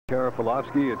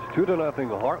Karafalowski. It's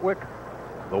 2-0 Hartwick.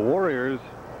 The Warriors,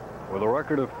 with a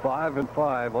record of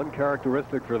 5-5,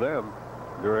 uncharacteristic for them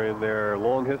during their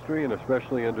long history, and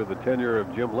especially under the tenure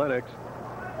of Jim Lennox,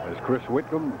 as Chris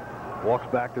Whitcomb walks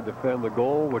back to defend the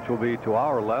goal, which will be to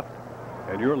our left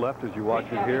and your left as you watch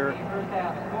it here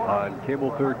on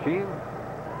Cable 13.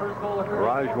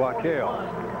 Raj Wakeo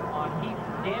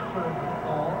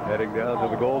heading down to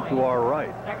the goal to our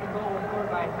right. Second goal was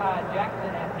scored by Todd Jackson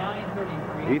at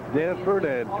 9:33. Heath Danford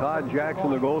and Todd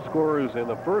Jackson, the goal scorers in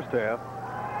the first half.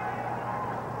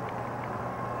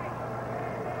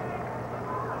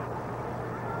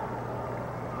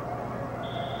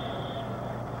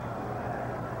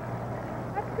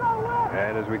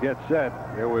 And as we get set,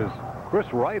 there was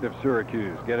Chris Wright of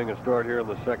Syracuse getting a start here in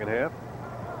the second half.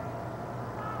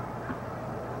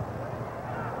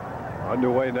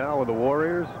 Underway now with the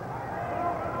Warriors.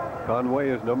 Conway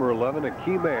is number 11, a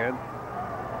key man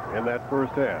in that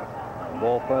first half. The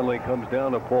ball finally comes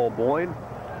down to Paul Boyne.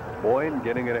 Boyne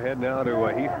getting it ahead now to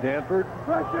Heath Danford.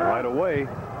 Right away,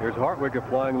 here's Hartwick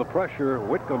applying the pressure.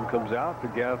 Whitcomb comes out to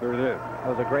gather it in. That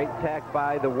was a great attack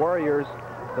by the Warriors.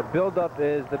 The buildup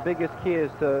is the biggest key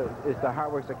is to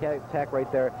Hartwick's attack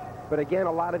right there. But again,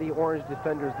 a lot of the Orange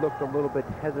defenders looked a little bit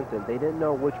hesitant. They didn't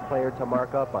know which player to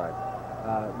mark up on.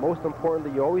 Most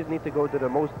importantly, you always need to go to the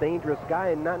most dangerous guy,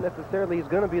 and not necessarily he's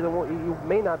going to be the one. You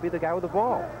may not be the guy with the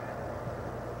ball.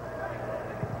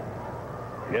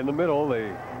 In the middle,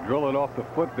 they drill it off the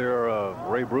foot there of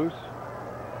Ray Bruce.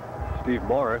 Steve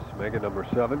Morris making number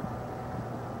 7.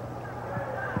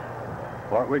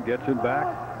 Hartwick gets it back.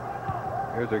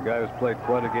 Here's a guy who's played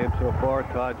quite a game so far,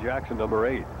 Todd Jackson, number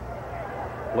 8.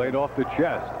 Played off the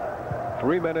chest.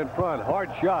 3 men in front. Hard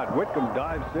shot. Whitcomb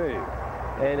dive save.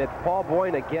 And it's Paul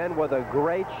Boyne again with a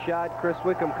great shot. Chris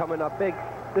Whitcomb coming up big.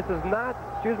 This is not,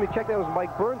 excuse me, check that was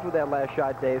Mike Burns with that last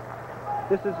shot, Dave.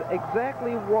 This is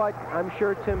exactly what I'm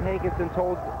sure Tim Hankinson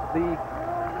told the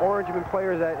Orangeman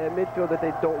players at midfield that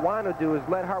they don't want to do, is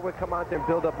let Hartwick come out there and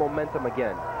build up momentum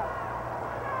again.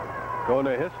 Going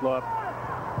to Hislop.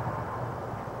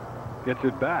 Gets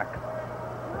it back.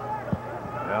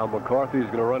 Now McCarthy's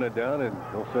going to run it down, and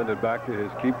he'll send it back to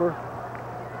his keeper.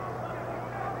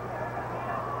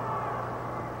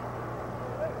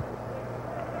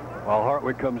 While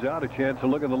Hartwick comes out, a chance to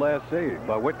look at the last save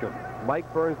by Whitcomb.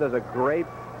 Mike Burns does a great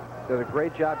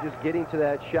job just getting to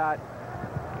that shot,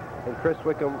 and Chris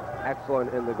Whitcomb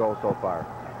excellent in the goal so far.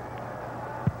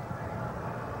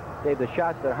 Dave, the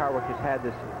shots that Hartwick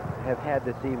have had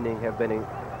this evening have been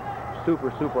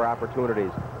super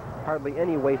opportunities. Hardly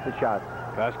any wasted shots.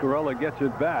 Pasquarella gets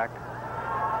it back.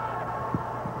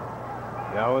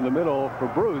 Now in the middle for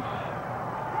Bruce.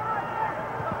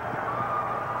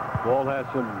 Ball has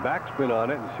some backspin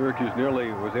on it, and Syracuse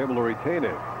nearly was able to retain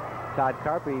it. Todd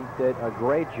Carpy did a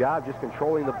great job just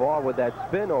controlling the ball with that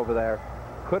spin over there.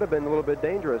 Could have been a little bit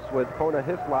dangerous with Kona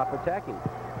Hislop attacking.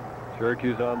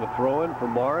 Syracuse on the throw-in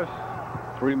from Morris.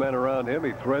 3 men around him.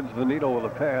 He threads the needle with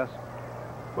a pass,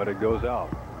 but it goes out.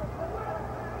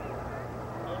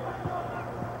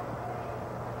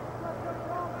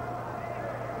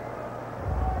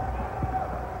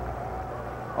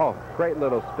 Oh, great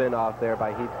little spin off there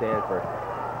by Heath Danford.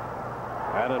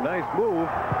 And a nice move.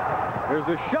 Here's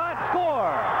a shot,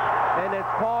 score! And it's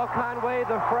Paul Conway,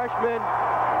 the freshman.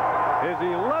 His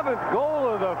 11th goal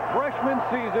of the freshman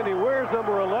season. He wears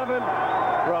number 11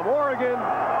 from Oregon.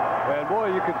 And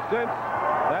boy, you could sense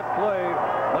that play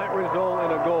might result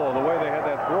in a goal. The way they had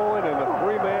that throw-in and the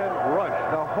 3-man rush.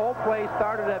 The whole play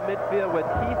started at midfield with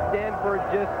Heath Danford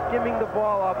just skimming the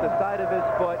ball off the side of his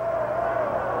foot.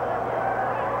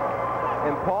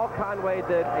 And Paul Conway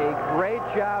did a great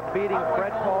job beating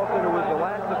Fred Paulson, who was the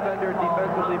last defender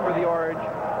defensively for the Orange.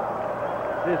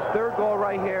 His 3rd goal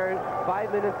right here,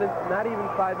 5 minutes in, not even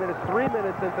 5 minutes, 3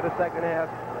 minutes into the second half.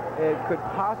 It could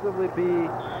possibly be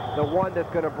the one that's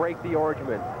going to break the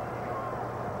Orangemen.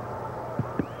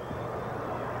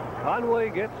 Conway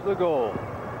gets the goal.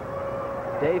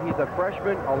 Dave, he's a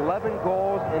freshman, 11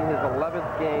 goals in his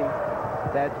 11th game.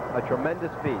 That's a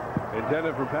tremendous feat.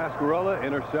 Intended for Pasquarella,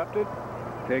 intercepted,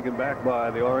 taken back by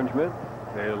the Orangemen.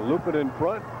 They loop it in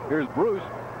front. Here's Bruce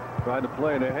trying to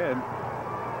play it ahead.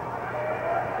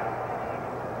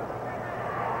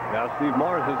 Now Steve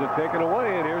Morris has it taken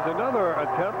away, and here's another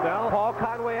attempt now. Paul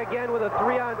Conway again with a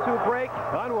 3-on-2 break.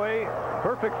 Conway,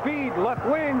 perfect feed, left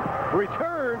wing,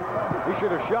 return. He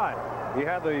should have shot. He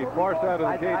had the far side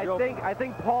of the cage open. I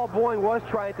think Paul Boyne was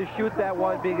trying to shoot that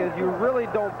one, because you really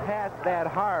don't pass that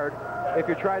hard if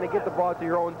you're trying to get the ball to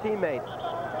your own teammates.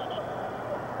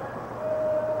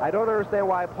 I don't understand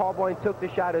why Paul Boyne took the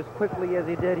shot as quickly as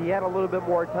he did. He had a little bit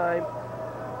more time.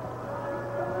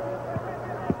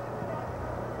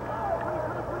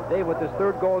 Dave, what this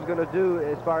third goal is going to do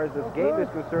as far as this game is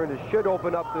concerned is should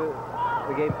open up the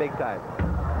game big time.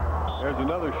 There's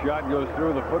another shot, goes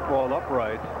through the football and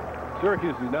uprights.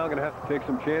 Syracuse is now going to have to take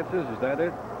some chances. Is that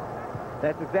it?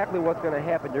 That's exactly what's going to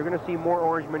happen. You're going to see more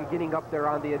Orangemen getting up there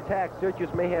on the attack. Syracuse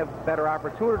may have better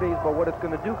opportunities, but what it's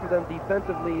going to do for them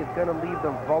defensively is going to leave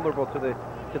them vulnerable to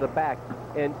the back.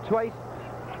 And twice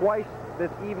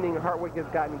this evening, Hartwick has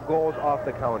gotten goals off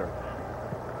the counter.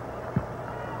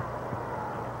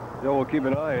 So we'll keep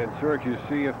an eye on Syracuse,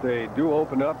 see if they do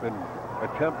open up and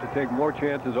attempt to take more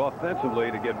chances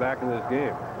offensively to get back in this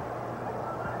game.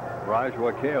 Raj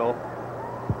Wakale.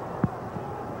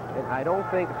 And I don't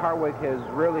think Hartwick has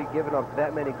really given up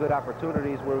that many good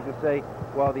opportunities where we can say,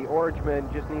 well, the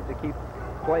Orangemen just need to keep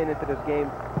playing into this game.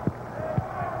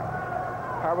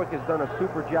 Hartwick has done a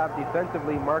super job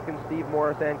defensively, marking Steve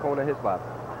Morris and Kona Hislop.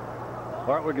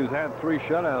 Hartwick has had 3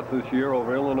 shutouts this year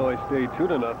over Illinois State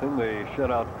 2-0. They shut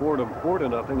out Fordham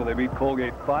 4-0, and they beat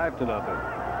Colgate 5-0.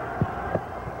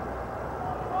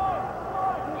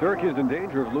 Syracuse in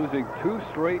danger of losing 2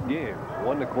 straight games,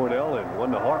 1 to Cornell and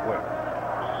 1 to Hartwick.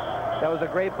 That was a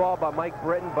great ball by Mike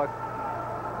Britton, but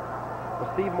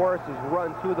Steve Morris's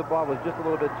run to the ball was just a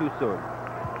little bit too soon.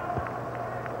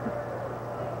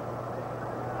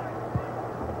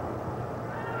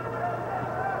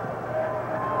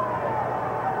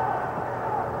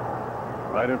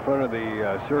 Right in front of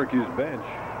the Syracuse bench,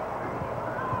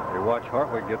 they watch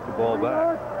Hartwick get the ball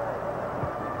back.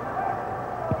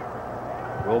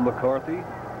 Will McCarthy.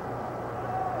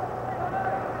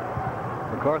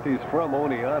 McCarthy's from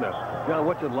Oneonta. John,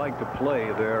 what's it like to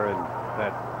play there in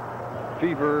that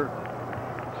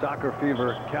soccer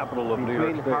fever capital of New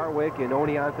York State? Between Hartwick and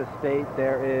Oneonta State,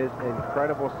 there is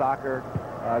incredible soccer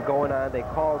going on. They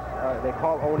call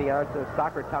Oneonta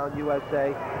Soccer Town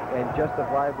USA, and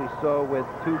justifiably so, with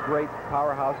 2 great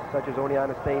powerhouses such as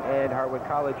Oneonta State and Hartwick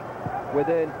College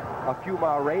within a few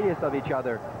mile radius of each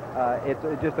other. It's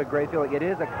just a great feeling. It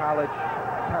is a college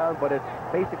town, but it's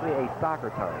basically a soccer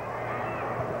town.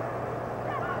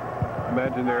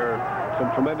 Imagine there are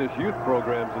some tremendous youth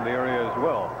programs in the area as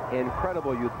well.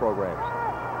 Incredible youth programs.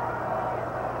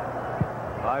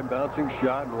 High bouncing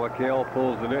shot, and Wakale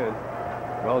pulls it in.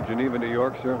 Well, Geneva, New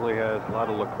York certainly has a lot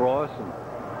of lacrosse, and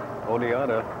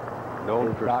Oneonta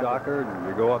known for soccer, and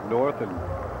you go up north and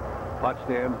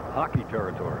Potsdam hockey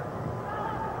territory.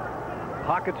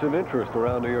 Pockets of interest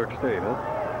around New York State, huh?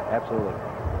 Absolutely.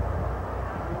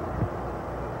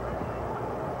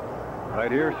 Right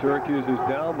here, Syracuse is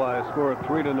down by a score of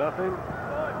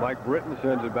 3-0. Mike Britton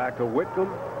sends it back to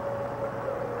Whitcomb.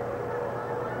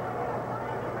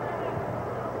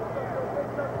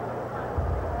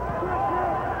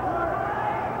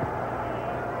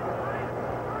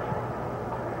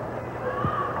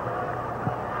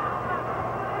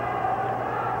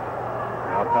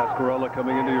 Now Pasquarella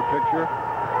coming into your picture.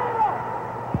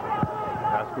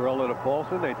 Pasquarella to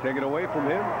Paulson. They take it away from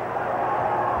him.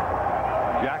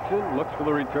 Jackson looks for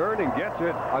the return and gets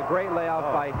it. A great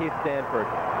layout by Heath Stanford.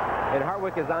 And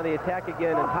Hartwick is on the attack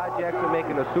again, and Todd Jackson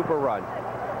making a super run.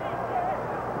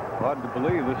 Hard to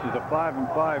believe this is a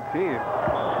 5-5 team.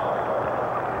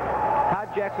 Todd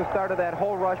Jackson started that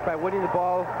whole rush by winning the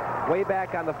ball way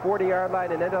back on the 40-yard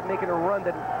line and ended up making a run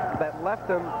that left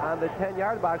him on the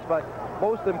 10-yard box. But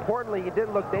most importantly, he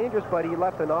didn't look dangerous, but he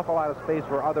left an awful lot of space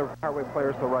for other Hartwick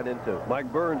players to run into.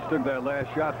 Mike Burns took that last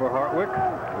shot for Hartwick.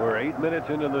 We're 8 minutes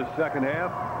into the second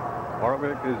half.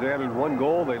 Hartwick has added 1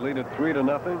 goal. They lead it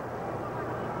 3-0.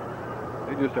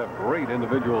 They just have great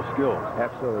individual skills.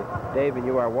 Absolutely. Dave, and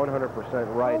you are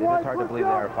 100% right. It is hard to believe they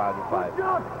are 5-5.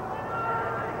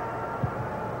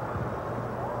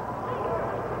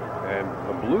 And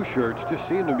the blue shirts just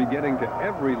seem to be getting to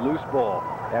every loose ball.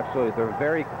 Absolutely. They're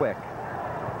very quick.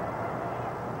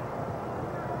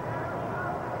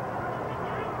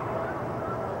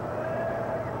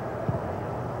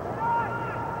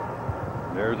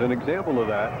 There's an example of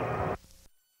that.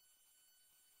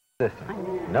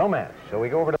 No match. Shall we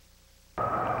go over to...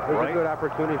 There's a good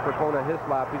opportunity for Kona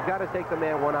Hislop. He's got to take the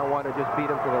man one-on-one and just beat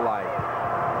him to the line.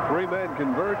 3 men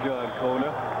converge on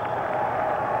Kona.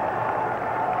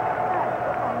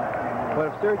 But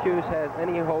if Syracuse has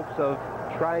any hopes of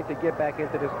trying to get back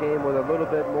into this game with a little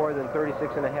bit more than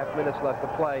 36.5 minutes left to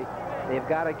play, they've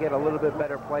got to get a little bit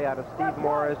better play out of Steve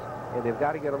Morris, and they've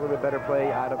got to get a little bit better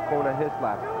play out of Kona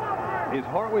Hislop. Is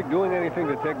Hartwick doing anything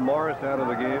to take Morris out of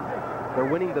the game?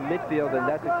 They're winning the midfield, and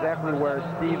that's exactly where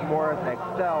Steve Morris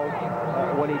excels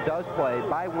when he does play,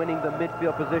 by winning the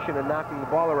midfield position and knocking the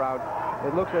ball around.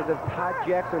 It looks as if Todd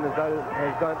Jackson has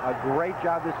done a great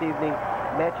job this evening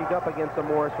matching up against the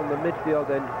Morris from the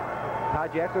midfield, and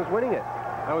Todd Jackson's winning it.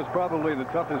 That was probably the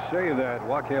toughest save that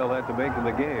Wackale had to make in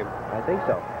the game. I think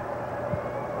so.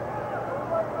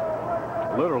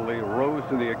 Literally rose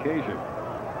to the occasion.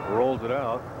 Rolls it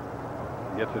out.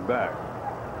 Gets it back.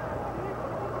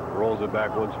 Rolls it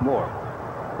back once more.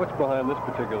 What's behind this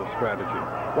particular strategy?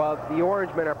 Well, the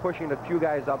Orangemen are pushing a few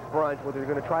guys up front. What they're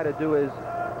going to try to do is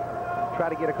try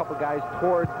to get a couple guys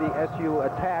towards the SU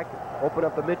attack, open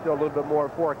up the midfield a little bit more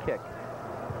for a kick.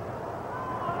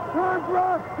 Turn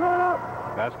up!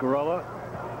 Pascarella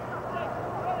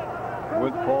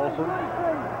with Paulson.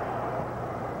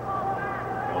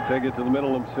 He'll take it to the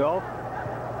middle himself.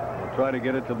 He'll try to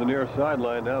get it to the near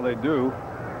sideline. Now they do,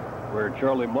 where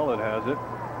Charlie Mullen has it.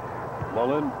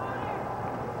 Mullen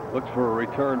looks for a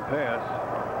return pass.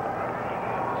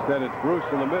 Instead, it's Bruce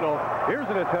in the middle. Here's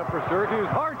an attempt for Syracuse.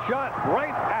 Hard shot right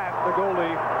at the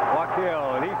goalie,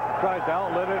 Wackale, and he tries to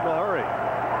outlet it in a hurry.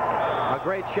 A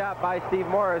great shot by Steve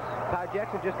Morris. Todd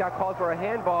Jackson just got called for a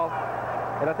handball,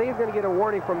 and I think he's going to get a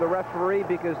warning from the referee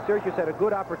because Syracuse had a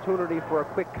good opportunity for a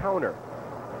quick counter.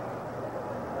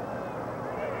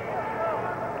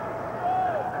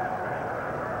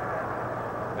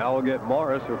 Now we'll get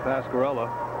Morris or Pascarella.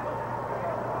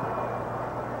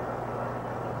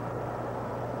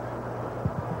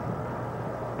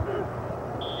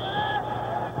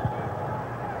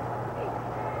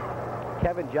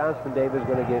 Kevin Johnston, Dave, is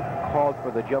going to get called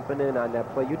for the jumping in on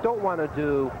that play. You don't want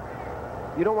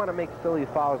to make silly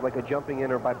fouls like a jumping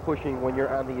in or by pushing when you're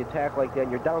on the attack like that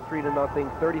and you're down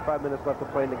 3-0, 35 minutes left to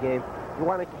play in the game. You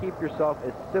want to keep yourself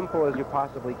as simple as you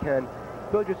possibly can.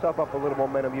 Build yourself up a little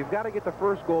momentum. You've got to get the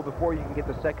first goal before you can get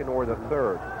the second or the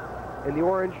third. And the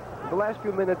Orange, the last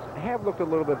few minutes have looked a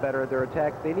little bit better at their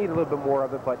attack. They need a little bit more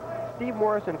of it, but Steve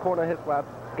Morris and Kona Hislop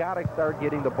got to start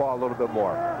getting the ball a little bit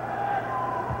more.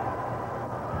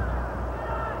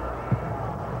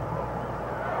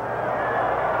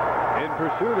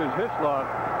 Pursuit is Hislop.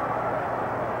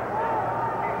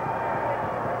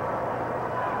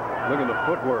 Look at the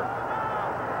footwork.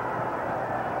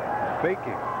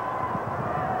 Faking.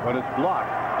 But it's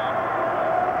blocked.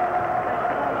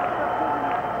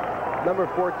 Number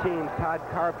 14, Todd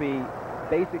Carpy,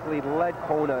 basically led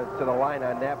Kona to the line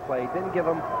on that play. Didn't give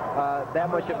him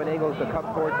that much of an angle to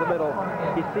come towards the middle.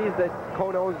 He sees that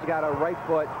Kona's got a right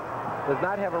foot, does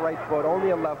not have a right foot,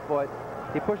 only a left foot.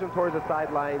 He pushed him towards the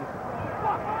sidelines.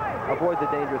 Avoid the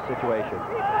dangerous situation.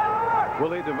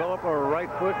 Will he develop a right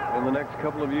foot in the next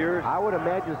couple of years? I would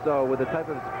imagine so, with the type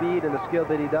of speed and the skill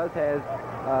that he does have,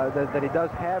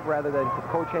 rather than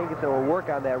Coach Hankinson will work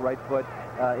on that right foot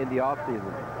in the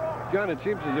offseason. John, it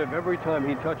seems as if every time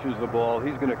he touches the ball,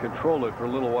 he's going to control it for a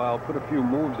little while, put a few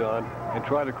moves on, and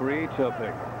try to create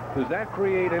something. Does that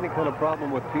create any kind of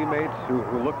problem with teammates who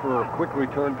look for a quick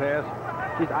return pass?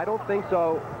 Geez, I don't think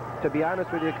so, to be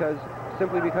honest with you,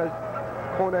 simply because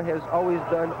Kona has always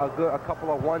done a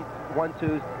couple of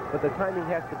one-twos, but the timing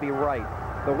has to be right.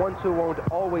 The 1-2 won't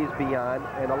always be on,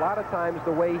 and a lot of times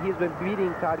the way he's been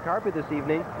beating Todd Carpy this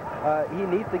evening, he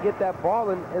needs to get that ball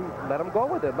and let him go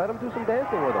with it. Let him do some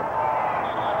dancing with him.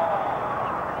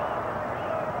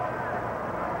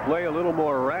 Play a little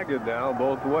more ragged now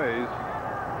both ways.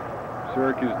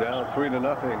 Syracuse down 3-0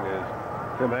 as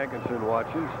Tim Hankinson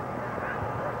watches.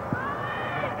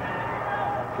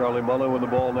 Charlie Mullen with the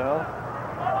ball now.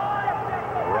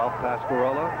 Ralph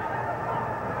Pascarella.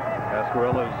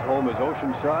 Pascarella's home is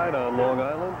Oceanside on Long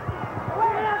Island.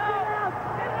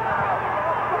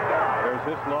 There's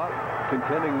Hislop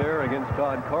contending there against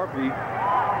Todd Carpy.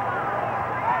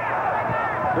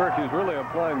 Syracuse really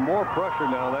applying more pressure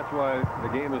now. That's why the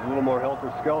game is a little more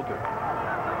helter-skelter.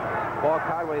 Paul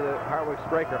Conway, the Hartwick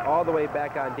striker, all the way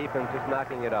back on defense, just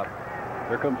knocking it up.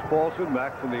 Here comes Paulson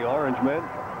back to the Orangemen.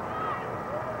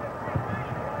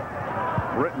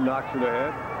 Britton knocks it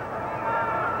ahead.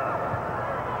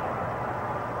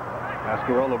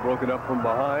 Pascarella broke it up from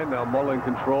behind. Now Mullen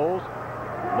controls.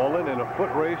 Mullen in a foot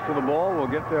race to the ball will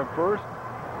get there first.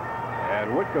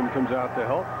 And Whitcomb comes out to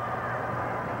help.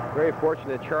 Very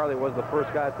fortunate Charlie was the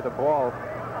first guy to the ball.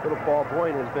 Little Paul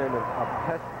Boyne has been a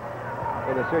pest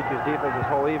in the Syracuse defense this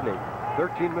whole evening.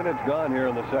 13 minutes gone here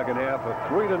in the second half. A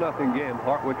 3-0 game.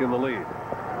 Hartwick in the lead.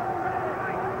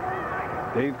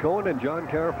 Dave Cohen and John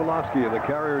Karafalowski in the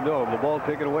Carrier Dome. The ball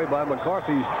taken away by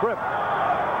McCarthy's trip.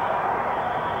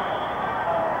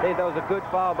 Hey, that was a good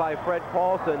foul by Fred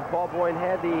Paulson. Paul Boyne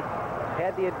had the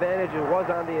advantage and was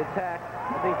on the attack.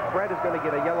 I think Fred is going to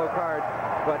get a yellow card,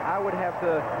 but I'd have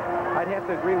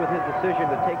to agree with his decision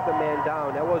to take the man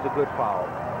down. That was a good foul.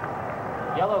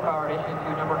 Yellow card issued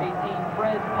to number 18,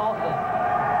 Fred Paulson.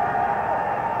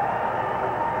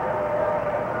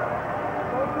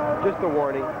 Just a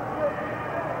warning.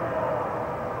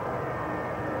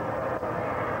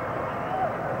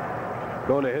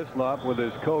 Kona Hislop with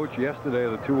his coach. Yesterday,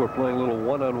 the two were playing a little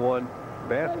one-on-one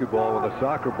basketball with a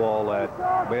soccer ball at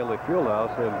Manley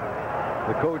Fieldhouse, and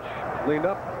the coach cleaned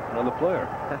up on the player.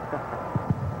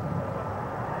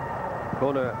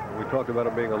 Kona, we talked about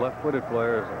him being a left-footed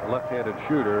player, a left-handed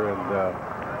shooter,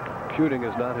 and shooting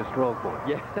is not his strong point.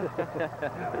 Yeah.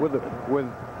 with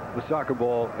the soccer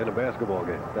ball in a basketball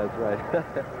game. That's right.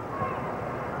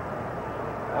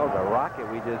 That was a rocket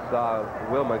we just saw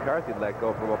Will McCarthy let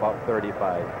go from about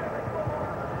 35.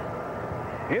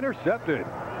 Intercepted.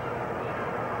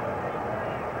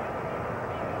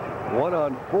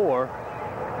 1-on-4.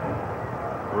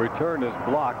 Return is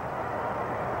blocked.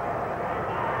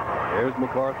 There's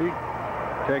McCarthy.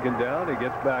 Taken down. He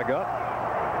gets back up.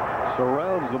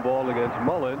 Surrounds the ball against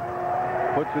Mullen.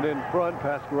 Puts it in front.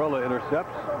 Pasquarella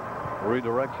intercepts.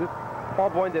 Redirects it. Paul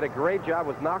Boyne did a great job.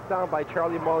 Was knocked down by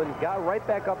Charlie Mullen. Got right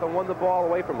back up and won the ball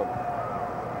away from him.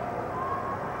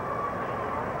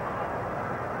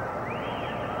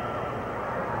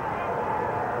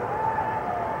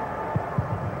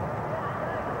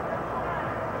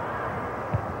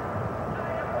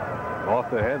 Off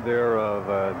the head there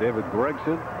of David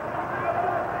Gregson.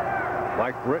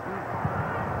 Mike Britton.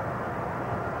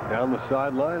 Down the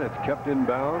sideline. It's kept in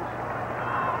bounds.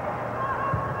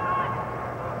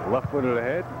 Left-footed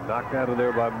ahead. Knocked out of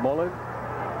there by Mullen.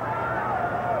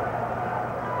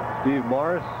 Steve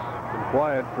Morris been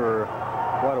quiet for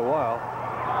quite a while.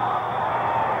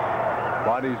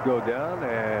 Bodies go down,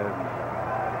 and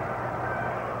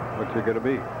what's it going to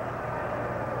be?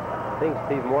 I think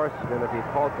Steve Morris is going to be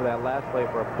called for that last play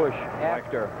for a push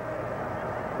after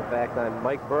the fact on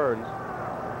Mike Burns.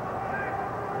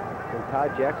 And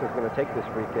Todd Jackson's going to take this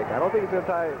free kick. I don't think he's going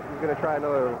to try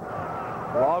another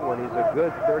long one. He's a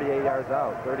good 38 yards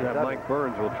out. 37. Yeah, Mike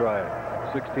Burns will try it.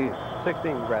 16.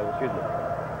 16 rather, excuse me.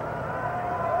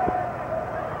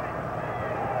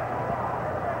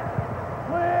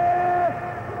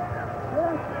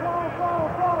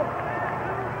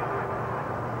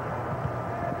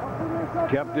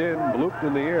 Kept in, blooped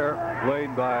in the air,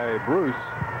 played by Bruce.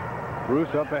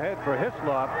 Bruce up ahead for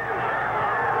Hislop.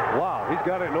 Wow, he's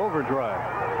got it in overdrive.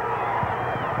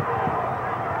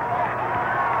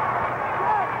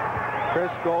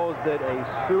 Chris Scholes did a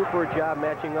super job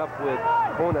matching up with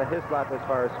Kona Hislop as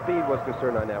far as speed was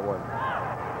concerned on that one.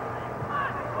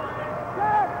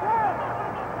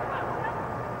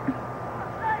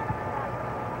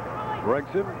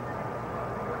 Gregson.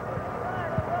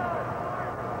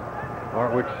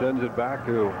 Hartwick sends it back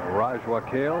to Raj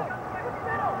Wakale.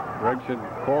 Gregson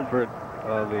called for it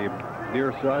on the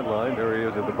near sideline. There he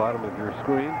is at the bottom of your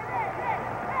screen.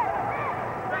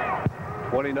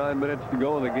 29 minutes to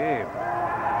go in the game.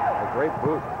 A great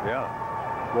boot. Yeah.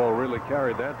 Ball really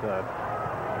carried that time.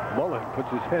 Mullen puts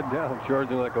his head down,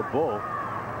 charging like a bull.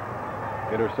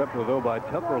 Intercepted, though, by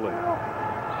Temperley.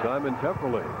 Simon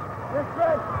Temperley.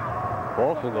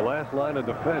 Paulson, the last line of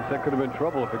defense. That could have been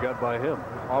trouble if it got by him.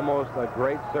 Almost a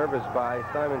great service by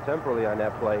Simon Temperley on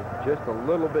that play. Just a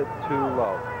little bit too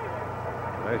low.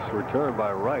 Nice return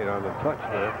by Wright on the touch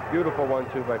there. Beautiful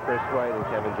 1-2 by Chris Wright and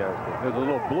Kevin Johnston. There's a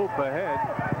little bloop ahead.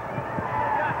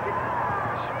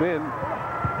 Spin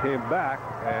came back,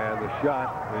 and the shot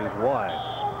is wide.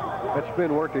 That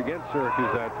spin worked against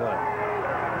Syracuse that time.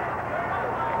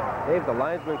 Dave, the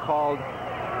linesman called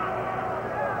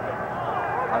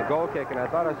a goal kick, and I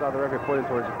thought I saw the referee pointing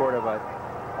towards the corner, but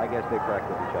I guess they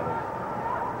corrected each other.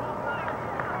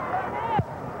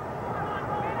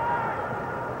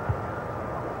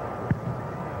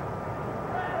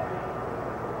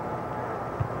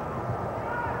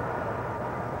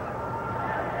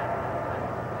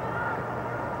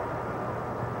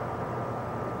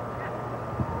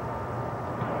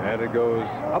 And it goes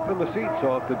up in the seats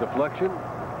off the deflection.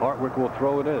 Hartwick will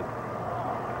throw it in.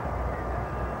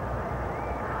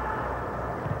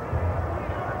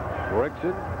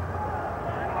 Gregson.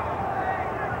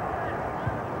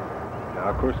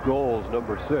 Now Chris Goals,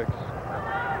 number 6.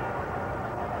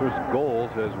 Chris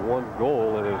Goals has 1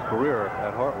 goal in his career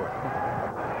at Hartwick.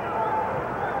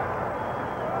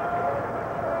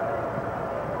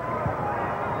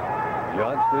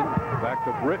 Johnston back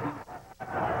to Britton.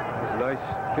 It's a nice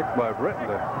kick by Britton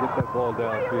to get that ball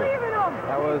downfield.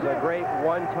 That was a great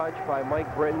one touch by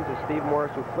Mike Britton to Steve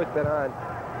Morris, who flicked it on.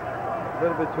 A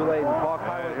little bit too late. And Paul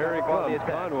Conway, and here he comes,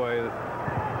 Conway.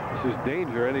 This is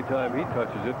danger anytime he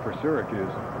touches it for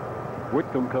Syracuse.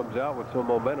 Whitcomb comes out with some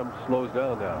momentum, slows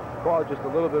down now. Paul just a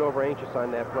little bit over anxious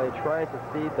on that play, trying to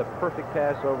feed the perfect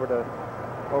pass over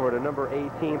to number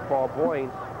 18, Paul Boyne.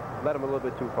 Led him a little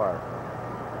bit too far.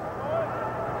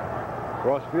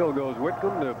 Cross field goes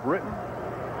Whitcomb to Britton.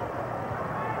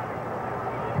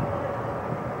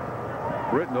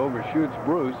 Britton overshoots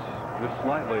Bruce just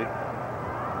slightly.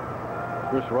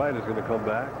 Chris Wright is going to come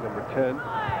back, number 10.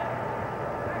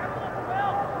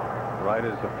 Wright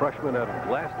is a freshman out of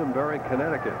Glastonbury,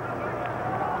 Connecticut.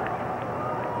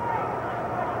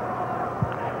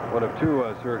 One of two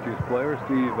Syracuse players,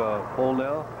 Steve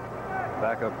Polnow,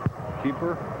 backup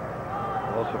keeper,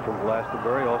 also from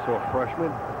Glastonbury, also a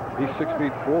freshman. He's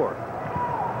 6'4".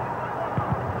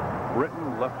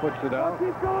 Britton left puts it out.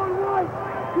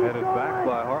 Headed back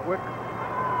by Hartwick.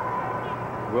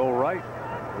 Will Wright.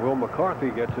 Will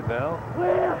McCarthy gets it now.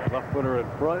 Left footer in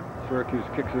front. Syracuse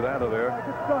kicks it out of there.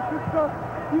 Good stuff.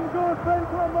 Keep going, Fred.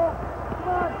 Come on.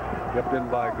 Kept in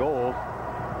by goals.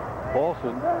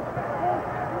 Paulson.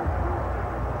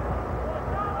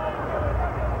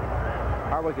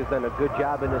 Hartwick has done a good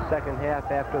job in the second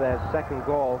half after that second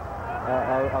goal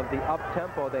of the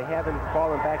up-tempo. They haven't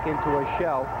fallen back into a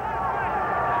shell,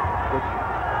 which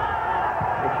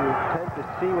you tend to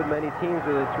see with many teams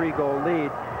with a 3-goal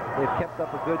lead. They've kept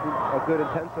up a good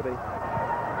intensity.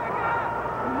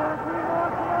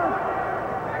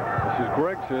 This is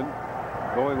Gregson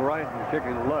going right and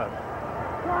kicking left.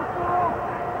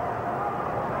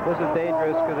 This is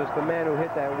dangerous because it's the man who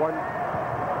hit that one.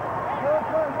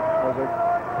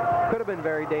 Could have been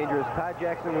very dangerous. Todd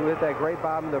Jackson, who hit that great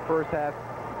bomb in the first half,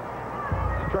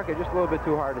 struck it just a little bit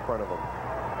too hard in front of him.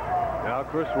 Now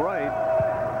Chris Wright.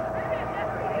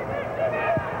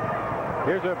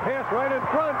 Here's a pass right in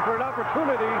front for an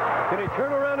opportunity. Can he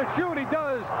turn around and shoot? He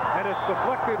does. And it's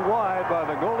deflected wide by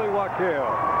the goalie Wakel.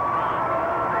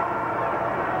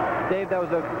 Dave, that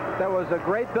was a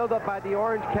great build-up by the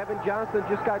Orange. Kevin Johnston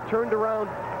just got turned around.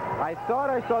 I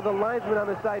thought I saw the linesman on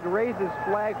the side raise his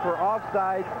flag for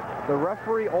offside. The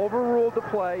referee overruled the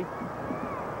play.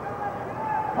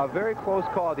 A very close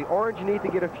call. The Orange need to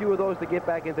get a few of those to get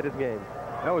back into this game.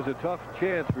 That was a tough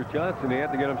chance for Johnson. He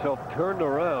had to get himself turned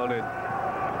around and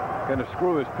kind of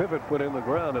screw his pivot foot in the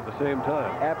ground at the same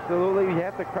time. Absolutely. You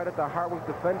have to credit the Hartwick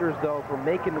defenders, though, for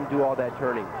making them do all that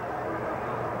turning.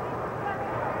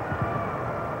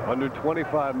 Under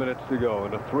 25 minutes to go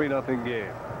in a 3-0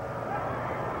 game.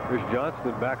 Here's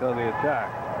Johnston back on the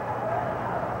attack.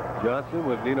 Johnson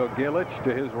with Nino Galich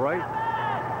to his right.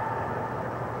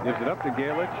 Gives it up to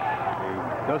Galich.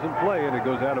 He doesn't play, and it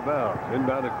goes out of bounds.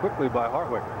 Inbounded quickly by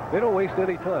Hartwick. They don't waste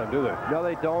any time, do they? No,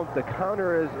 they don't. The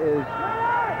counter is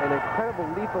an incredible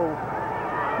lethal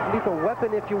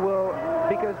weapon, if you will,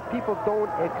 because people don't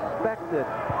expect it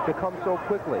to come so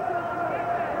quickly.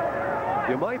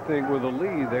 You might think with a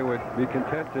lead they would be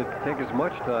content to take as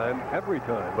much time every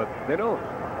time, but they don't.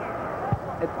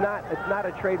 It's not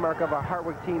a trademark of a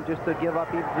Hartwick team just to give up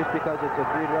even just because it's a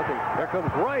 3-0. There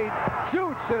comes Wright,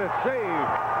 shoots, and it's saved.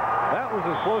 That was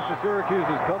as close as Syracuse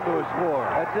has come to a score.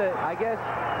 That's it. I guess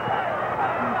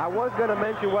I was going to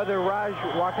mention whether Raj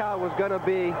Wakal was going to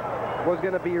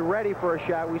be ready for a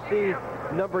shot. We see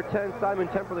number 10 Simon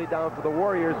Temperley down for the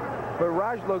Warriors, but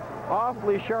Raj looked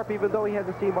awfully sharp even though he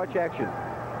hasn't seen much action.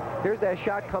 Here's that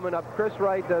shot coming up. Chris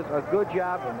Wright does a good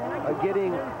job of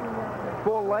getting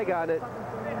full leg on it.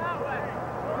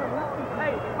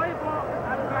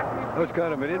 That was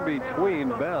kind of an in-between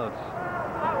bounce.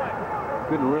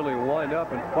 Couldn't really wind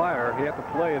up and fire. He had to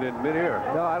play it in midair.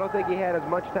 No, I don't think he had as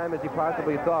much time as he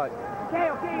possibly thought. Okay,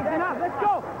 enough. Let's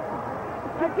go.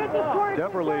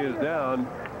 Temperley is down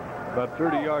about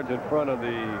 30 yards in front of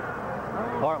the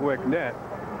Hartwick net.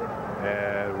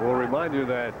 And we'll remind you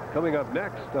that coming up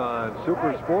next on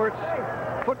Super Sports,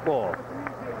 football,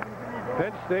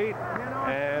 Penn State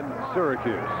and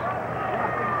Syracuse.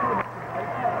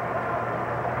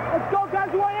 Let's go, guys.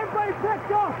 You want everybody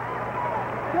picked up?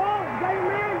 Go, got your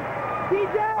man,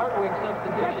 DJ. Hartwick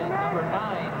substitution, number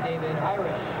 9, David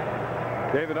Irish.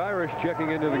 David Irish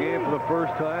checking into the game for the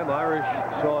first time. Irish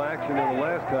saw action in the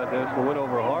last contest, the win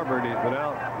over Harvard. He's been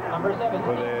out Number 7,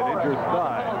 with an injured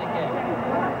thigh. penalty kick.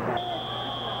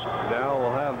 Now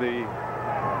we'll have the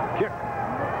kick.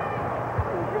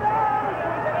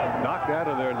 Knocked out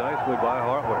of there nicely by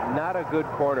Hartwick. Not a good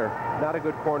corner. Not a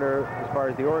good corner as far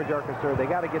as the Orange are concerned. They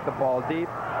got to get the ball deep.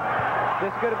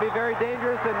 This is going to be very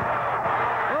dangerous. And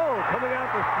coming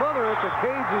out to smother it. The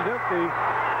cage is empty.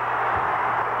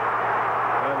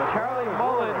 And Charlie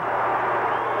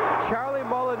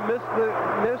Mullen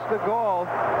missed the goal.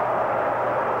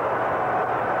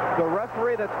 The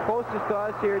referee that's closest to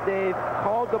us here, Dave,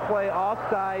 called the play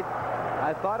offside.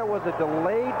 I thought it was a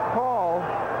delayed call.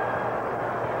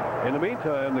 In the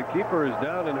meantime, the keeper is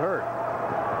down and hurt.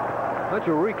 Why don't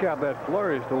you recap that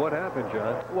flurry as to what happened,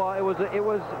 John? Well, it was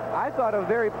I thought a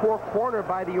very poor corner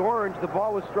by the Orange. The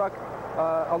ball was struck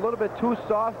a little bit too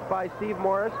soft by Steve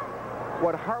Morris.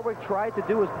 what Hartwick tried to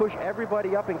do was push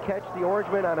everybody up and catch the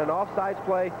Orangeman on an offsides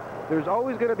play. There's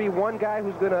always going to be one guy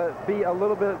who's going to be a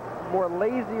little bit more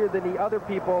lazier than the other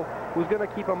people who's going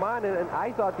to keep him on it, and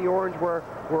I thought the Orange were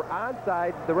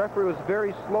onside. The referee was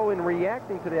very slow in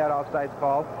reacting to that offsides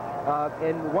call,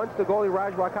 and once the goalie,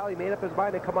 Raj Wakali, made up his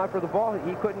mind to come out for the ball,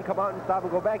 he couldn't come out and stop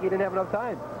and go back. He didn't have enough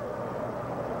time.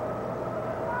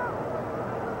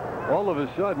 All of a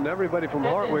sudden, everybody from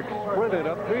Hartwick sprinted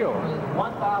upfield.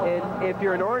 And if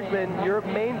you're an Orangeman, your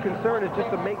main concern is just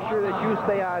to make sure that you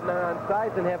stay on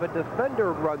sides and have a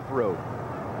defender run through.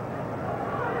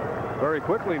 Very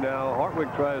quickly now,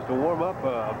 Hartwick tries to warm up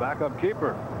a backup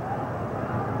keeper.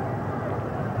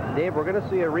 Dave, we're going to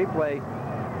see a replay.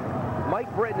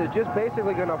 Mike Britton is just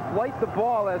basically going to flight the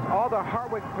ball as all the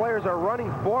Hartwick players are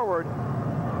running forward.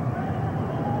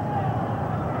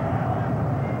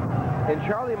 And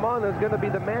Charlie Mullen is going to be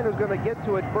the man who's going to get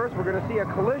to it first. We're going to see a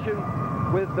collision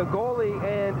with the goalie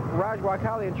and Raj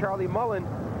Wakali and Charlie Mullen.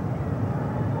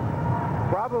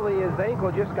 Probably his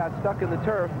ankle just got stuck in the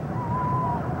turf.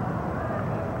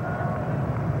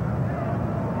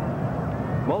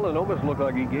 Mullen almost looked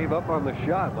like he gave up on the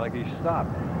shot, like he stopped.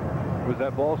 Was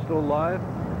that ball still live?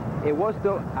 It was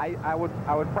still. I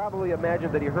would probably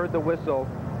imagine that he heard the whistle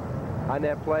on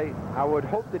that play. I would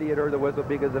hope that he had heard the whistle,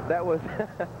 because if that was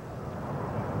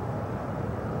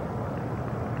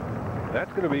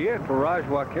that's going to be it for Raj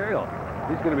Wakale.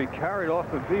 He's going to be carried off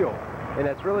the field. And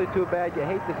that's really too bad. You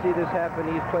hate to see this happen.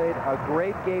 He's played a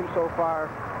great game so far,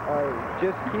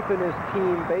 just keeping his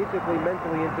team basically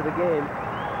mentally into the game.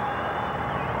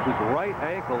 His right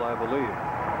ankle, I believe.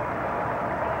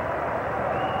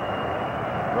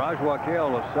 Raj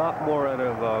Wakale, a sophomore out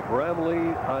of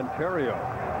Bramley, Ontario.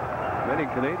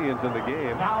 Many Canadians in the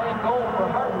game. Now in goal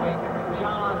for Hartwick,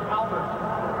 John Albert.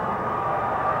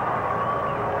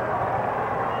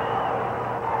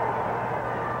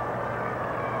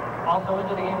 Also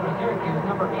into the game for Syracuse,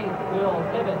 number 8, Bill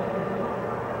Tibbett.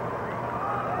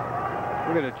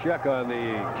 We're going to check on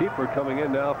the keeper coming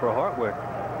in now for Hartwick.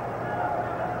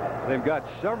 They've got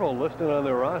several listed on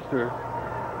their roster.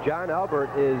 John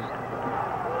Albert is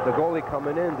the goalie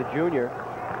coming in, the junior.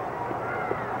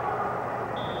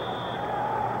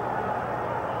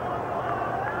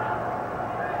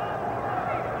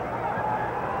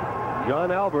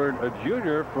 John Albert, a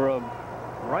junior from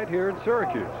right here in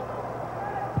Syracuse.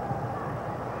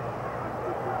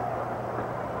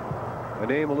 A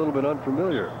name a little bit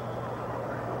unfamiliar.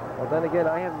 Well, then again,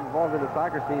 I haven't been involved in the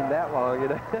soccer scene that long, you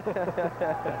know.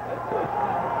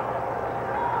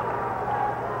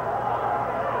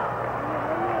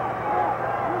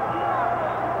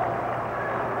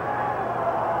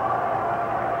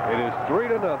 It is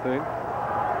 3-0.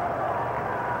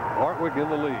 Hartwick in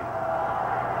the lead.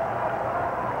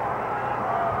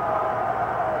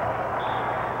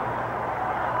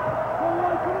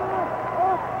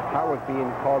 Hartwick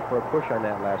being called for a push on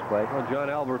that last play. Well, John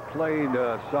Albert played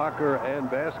soccer and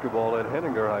basketball at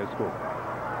Henninger High School.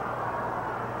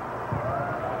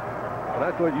 And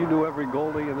I thought you knew every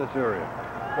goalie in this area.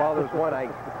 Well, there's one I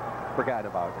forgot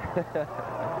about.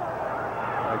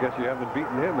 I guess you haven't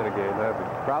beaten him in a game, have you?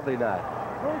 Probably not.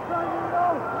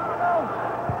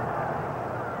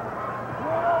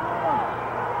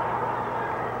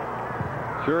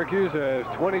 Syracuse has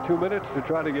 22 minutes to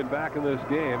try to get back in this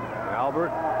game.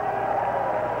 Albert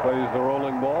plays the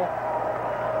rolling ball.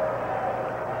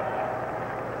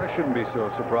 I shouldn't be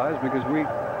so surprised, because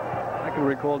I can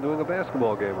recall doing a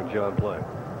basketball game with John playing.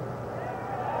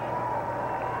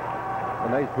 A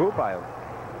nice boot by him.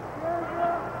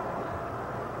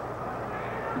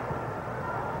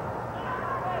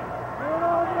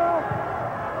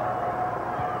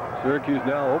 Syracuse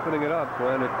now opening it up,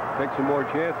 trying to take some more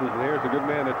chances, and here's a good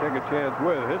man to take a chance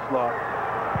with. Hislop.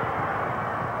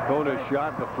 Kona's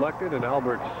shot deflected, and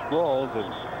Albert sprawls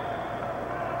and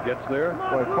gets there.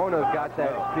 Boy, Kona's got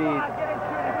that speed.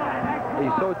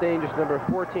 He's so dangerous. Number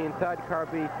 14, Todd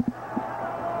Carby,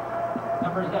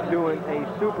 doing a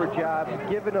super job.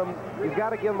 You've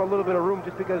got to give him a little bit of room,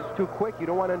 just because it's too quick. You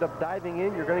don't want to end up diving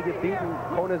in. You're going to get beaten.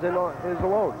 Kona's is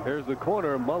alone. Here's the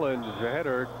corner. Mullen's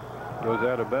header goes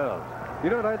out of bounds. You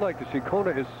know what I'd like to see?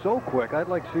 Kona is so quick. I'd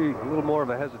like to see a little more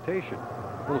of a hesitation.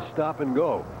 A little stop and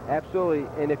go. Absolutely.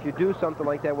 And if you do something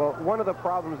like that, well, one of the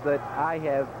problems that I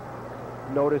have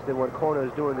noticed in what Kona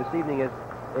is doing this evening is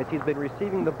he's been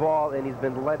receiving the ball and he's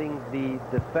been letting the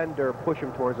defender push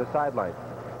him towards the sideline.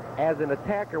 As an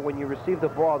attacker, when you receive the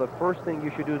ball, the first thing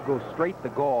you should do is go straight to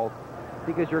goal,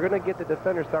 because you're going to get the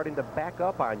defender starting to back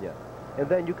up on you. and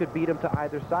then you could beat him to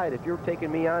either side. If you're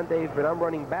taking me on, Dave, but I'm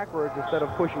running backwards instead of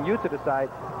pushing you to the side,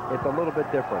 it's a little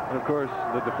bit different. And of course,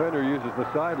 the defender uses the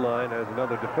sideline as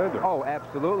another defender. Oh,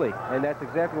 absolutely. And that's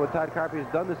exactly what Todd Carpy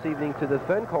has done this evening to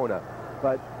defend Kona.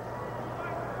 But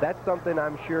that's something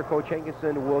I'm sure Coach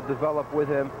Hankinson will develop with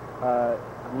him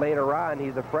later on.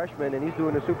 He's a freshman, and he's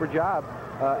doing a super job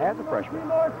as a freshman.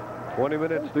 20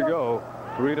 minutes to go.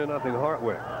 3-0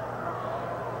 Hartwick.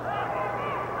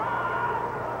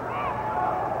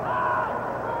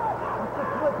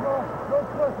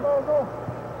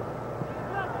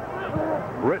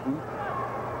 Britton.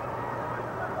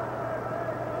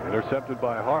 Intercepted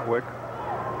by Hartwick.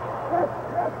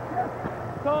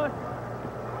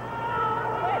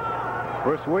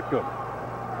 Chris Whitcomb.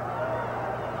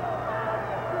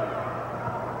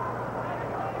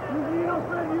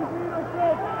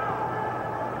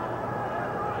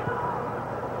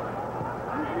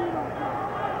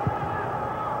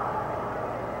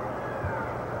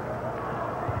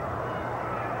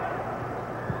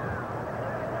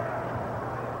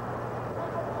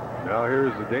 Now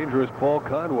here's the dangerous Paul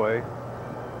Conway.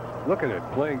 Look at it,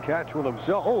 playing catch with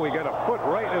himself. Oh, he got a foot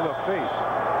right in the face.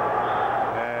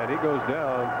 And he goes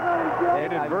down.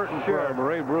 Inadvertent from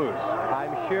Ray Bruce.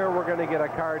 I'm sure we're going to get a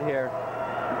card here.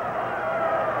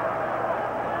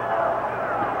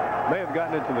 May have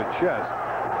gotten into the chest.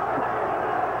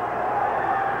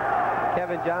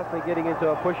 Kevin Johnson getting into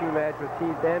a pushing match with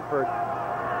Steve Danford.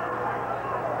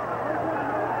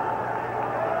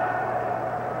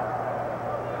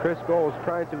 Chris Goals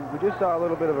trying to, we just saw a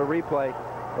little bit of a replay.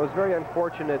 It was very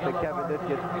unfortunate that Kevin did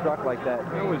get struck like that.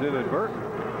 It was inadvertent.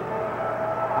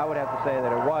 I would have to say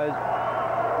that it was.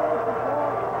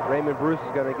 Raymond Bruce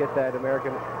is going to get that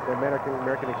American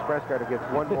Express card. He gets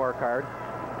one more card.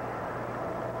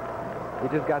 He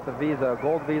just got the visa,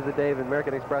 gold visa, Dave, and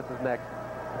American Express is next.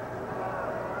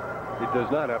 He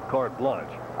does not have carte blanche.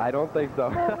 I don't think so.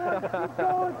 Keep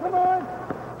going, come on.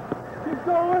 Keep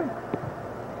going.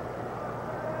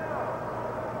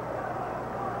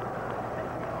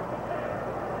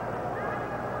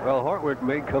 Well, Hartwick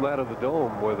may come out of the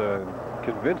dome with a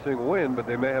convincing win, but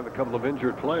they may have a couple of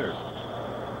injured players.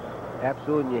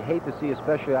 Absolutely, and you hate to see,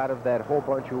 especially out of that whole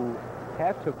bunch who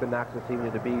have took the knocks this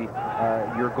evening, to be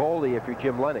your goalie if you're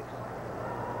Jim Lennox.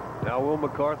 Now Will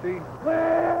McCarthy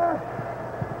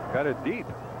got it deep.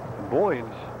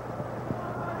 Boynes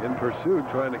in pursuit,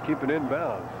 trying to keep it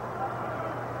inbounds.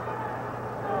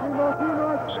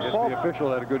 I guess the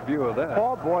official had a good view of that.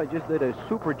 Paul Boyd just did a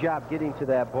super job getting to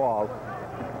that ball.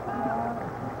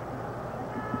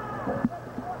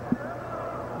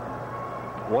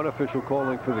 One official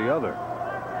calling for the other.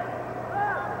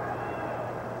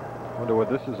 Wonder what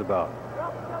this is about.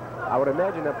 I would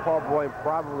imagine that Paul Boyd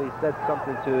probably said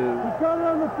something to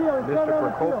Mr.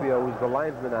 Procopio, who's the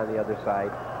linesman on the other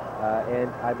side. And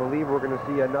I believe we're going to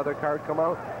see another card come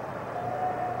out.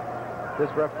 This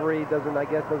referee doesn't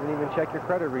even check your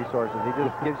credit resources. He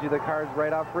just gives you the cards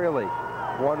right out freely.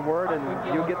 One word and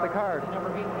you get the card.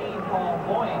 Number 18, Paul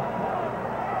Boyd.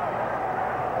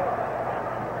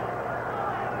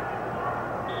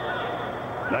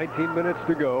 19 minutes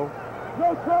to go.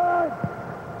 No time.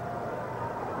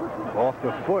 Off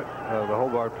the foot of the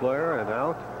Hobart player and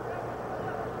out.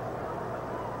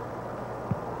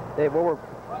 Dave, what we're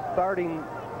starting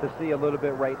to see a little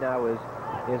bit right now is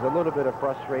a little bit of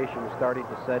frustration starting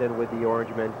to set in with the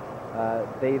Orangemen.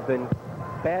 They've been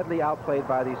badly outplayed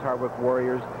by these Hartwick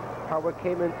Warriors. Hartwick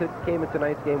came into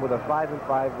tonight's game with a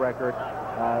 5-5 record.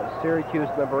 Syracuse,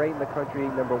 number 8 in the country,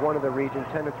 number 1 in the region,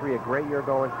 10-3, a great year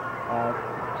going.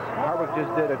 Hartwick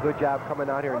just did a good job coming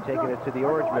out here and taking it to the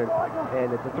Orangemen.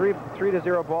 And it's a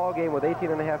 3-0 ball game with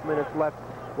 18.5 minutes left.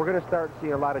 We're going to start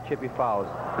seeing a lot of chippy fouls.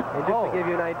 And just to give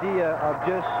you an idea of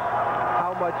just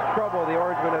how much trouble the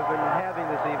Orangemen have been having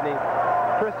this evening,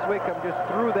 Chris Wickham just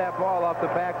threw that ball off the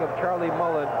back of Charlie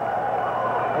Mullen.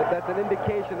 That's an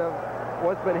indication of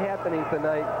what's been happening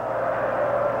tonight.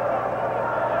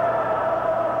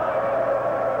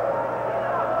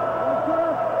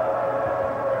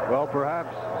 Well,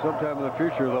 perhaps sometime in the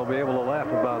future they'll be able to laugh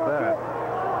about that.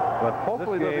 But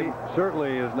hopefully this game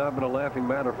certainly has not been a laughing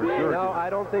matter for sure. No, I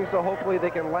don't think so. Hopefully they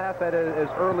can laugh at it as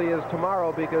early as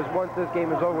tomorrow, because once this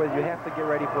game is over with, you have to get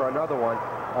ready for another one,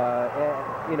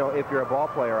 you know, if you're a ball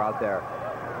player out there.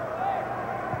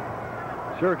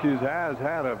 Syracuse has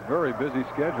had a very busy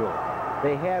schedule.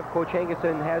 They have. Coach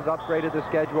Hankinson has upgraded the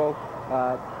schedule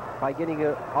by getting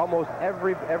almost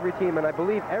every team, and I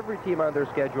believe every team on their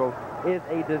schedule is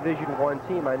a Division I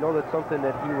team. I know that's something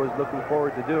that he was looking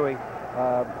forward to doing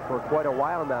for quite a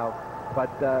while now, but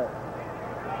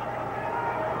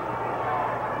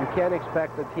you can't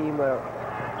expect a team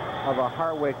of a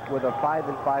Hartwick with a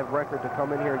 5-5 record to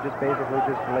come in here and just basically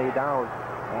just lay down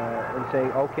and say,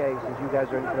 okay, since you guys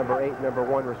are number 8 and number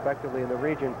 1 respectively in the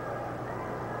region,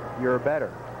 you're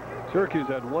better. Syracuse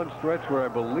had one stretch where I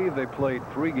believe they played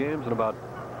 3 games in about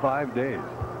 5 days.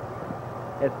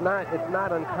 It's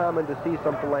not uncommon to see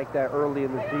something like that early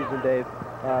in the season, Dave.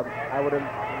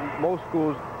 Most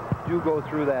schools do go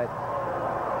through that.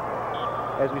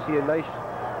 As we see a nice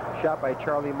shot by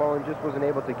Charlie Mullen, just wasn't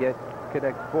able to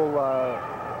connect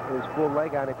his full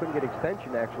leg on it. Couldn't get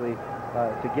extension actually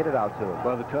to get it out to him.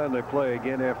 By the time they play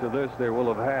again after this, they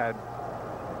will have had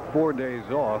 4 days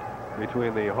off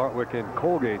between the Hartwick and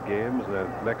Colgate games, the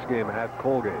next game at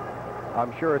Colgate.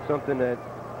 I'm sure it's something that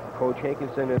Coach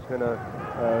Hankinson is going to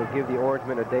give the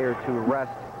Orangemen a day or two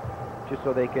rest, just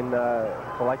so they can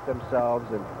collect themselves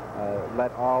and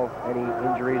let any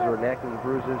injuries or nagging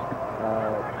bruises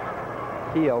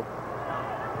heal.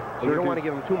 So you don't want to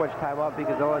give them too much time off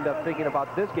because they'll end up thinking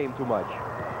about this game too much.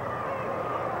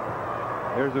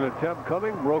 There's an attempt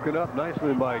coming, broken up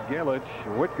nicely by Galich.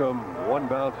 Whitcomb, one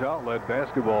bounce outlet,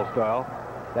 basketball style.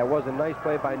 That was a nice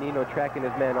play by Nino, tracking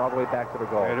his man all the way back to the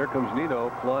goal. And here comes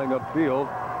Nino flying upfield,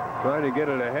 trying to get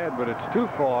it ahead, but it's too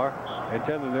far.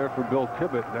 Intended there for Bill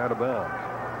Tibbett and out of bounds.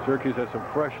 Syracuse has some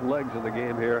fresh legs in the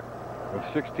game here with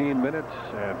 16 minutes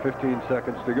and 15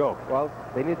 seconds to go. Well,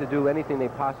 they need to do anything they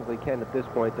possibly can at this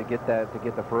point to get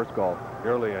the first goal.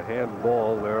 Nearly a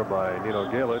handball there by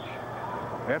Nino Galich.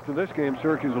 After this game,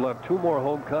 Syracuse will have 2 more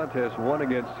home contests, one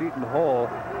against Seton Hall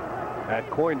at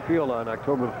Coyne Field on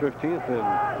October the 15th, and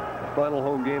the final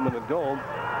home game in the Dome.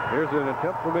 Here's an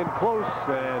attempt from in close,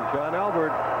 and John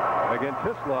Albert against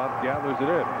Hislop gathers it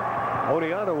in.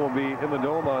 Oniana will be in the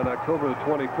Dome on October the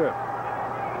 25th.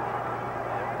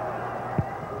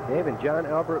 Dave, and John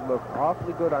Albert looked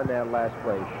awfully good on that last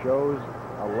play. Shows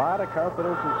a lot of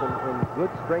confidence and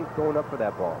good strength going up for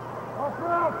that ball.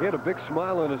 He had a big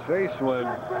smile on his face when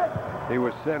he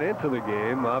was sent into the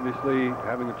game, obviously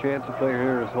having a chance to play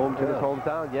here in his hometown. In his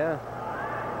hometown, yeah.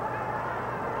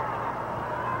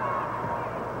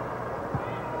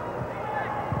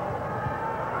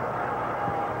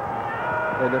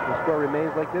 And if the score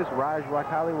remains like this, Raj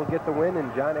Rakhali will get the win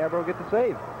and John Albert will get the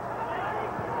save.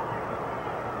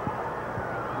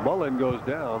 Mullen goes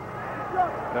down.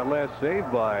 That last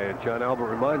save by John Albert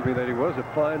reminds me that he was a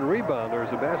fine rebounder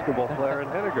as a basketball player in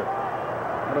Henniger.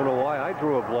 I don't know why I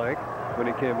drew a blank when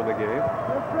he came in the game.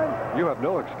 You have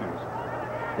no excuse.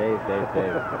 Dave.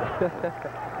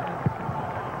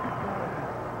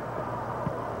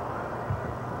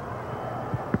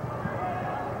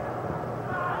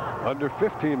 Under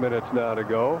 15 minutes now to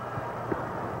go.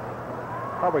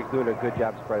 Hartwick's doing a good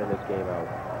job spreading this game out.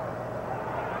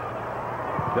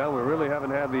 Now we really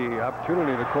haven't had the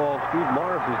opportunity to call Steve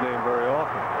Morris's name very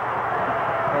often.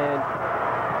 And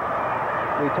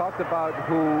we talked about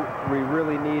who we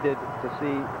really needed to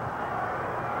see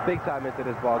big time into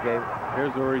this ball game.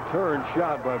 Here's a return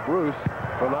shot by Bruce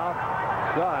from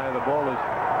outside. The ball is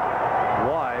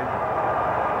wide.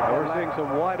 And we're seeing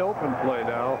some wide open play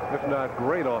now, if not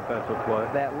great offensive play.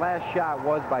 That last shot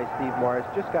was by Steve Morris,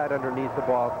 just got underneath the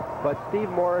ball. But Steve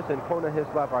Morris and Kona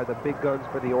Hislop are the big guns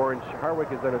for the Orange. Hartwick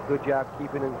has done a good job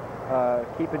keeping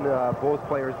both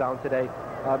players down today.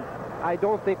 I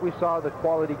don't think we saw the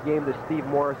quality game that Steve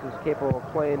Morris is capable of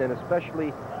playing, and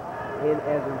especially in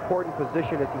as important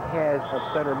position as he has of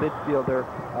center midfielder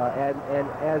and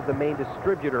as the main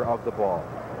distributor of the ball.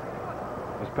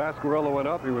 As Pasquarello went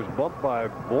up, he was bumped by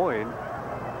Boyne.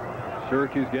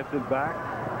 Syracuse gets it back.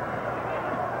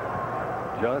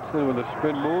 Johnston with a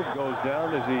spin move goes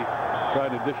down as he tried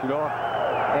to dish it off.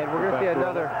 And we're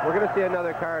going to see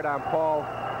another card on Paul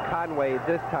Conway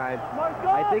this time.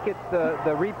 I think it's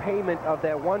the repayment of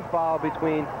that one foul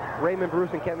between Raymond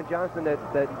Bruce and Kevin Johnston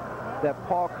that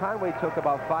Paul Conway took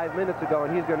about 5 minutes ago,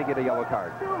 and he's going to get a yellow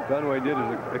card. Conway did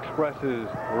express his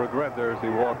regret there as he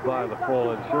walked by the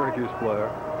fallen Syracuse player.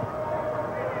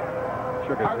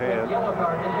 Shook his hand. Yellow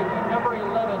card issued to number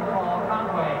 11, Paul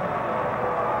Conway.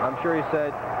 I'm sure he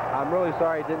said, "I'm really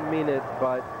sorry, I didn't mean it,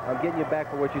 but I'm getting you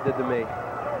back for what you did to me."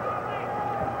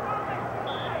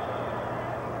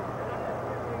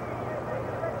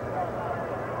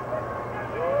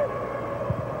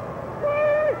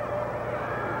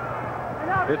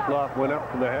 Hislop went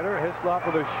up for the header. Hislop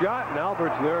with a shot, and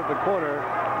Albert's there at the corner.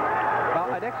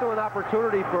 An excellent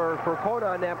opportunity for Kona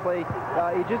on that play.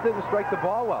 He just didn't strike the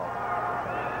ball well.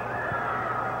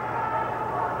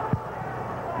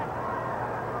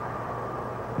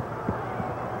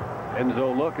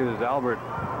 Enzo look as Albert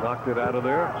knocked it out of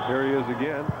there. Here he is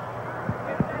again.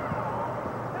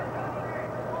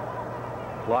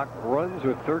 Clock runs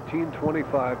with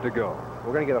 13:25 to go.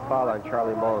 We're going to get a foul on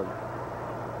Charlie Mullen.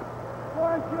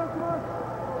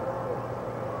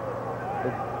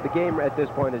 The game at this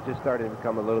point is just starting to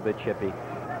become a little bit chippy.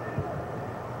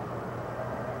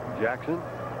 Jackson.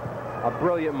 A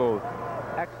brilliant move.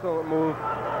 Excellent move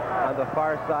on the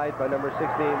far side by number 16,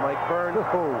 Mike Burns.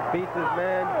 Beats his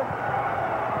man.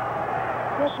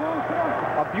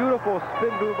 A beautiful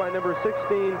spin move by number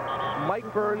 16,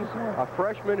 Mike Burns, a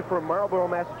freshman from Marlborough,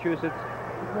 Massachusetts.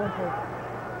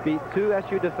 Beat 2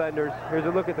 SU defenders. Here's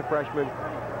a look at the freshman.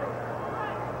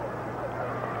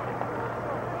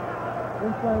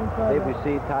 Dave, we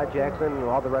see Todd Jackson and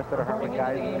all the rest of the Hartwick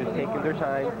guys just taking their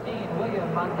time.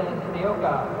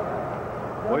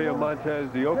 William Montez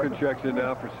de Oca checks in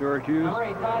now for Syracuse.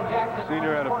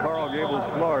 Senior out of Coral Gables,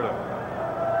 Florida.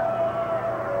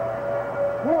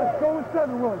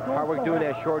 Hartwick doing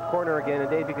that short corner again, and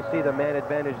Dave, you can see the man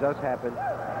advantage does happen.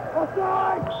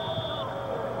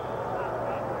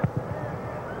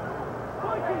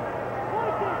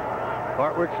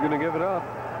 Hartwick's going to give it up.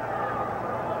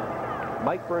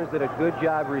 Mike Burns did a good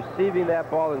job receiving that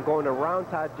ball and going around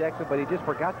Todd Jackson, but he just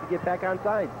forgot to get back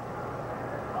onside.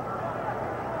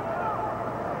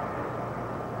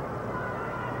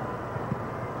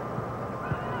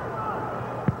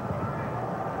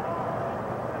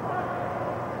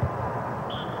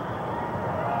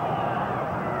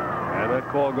 And that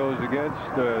call goes against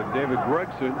David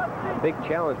Gregson. Big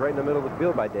challenge right in the middle of the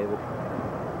field by David.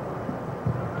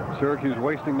 Syracuse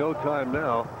wasting no time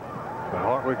now. But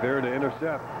Hartwick there to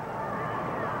intercept.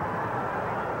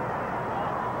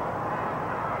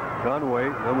 Conway,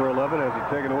 number 11, has it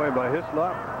taken away by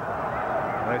Hislop.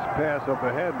 Nice pass up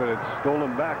ahead, but it's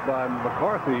stolen back by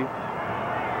McCarthy. And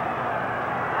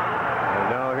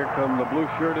now here come the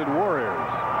blue-shirted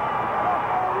Warriors.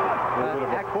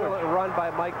 An excellent run by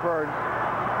Mike Burns.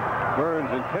 Burns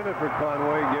intended for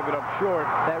Conway, give it up short.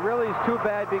 That really is too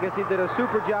bad because he did a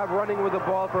super job running with the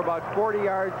ball for about 40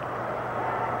 yards.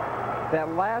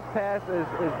 That last pass is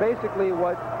basically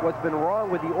what's been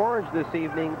wrong with the Orange this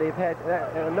evening. They've had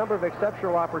a number of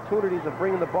exceptional opportunities of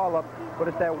bringing the ball up, but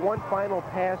it's that one final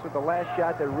pass with the last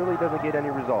shot that really doesn't get any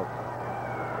results.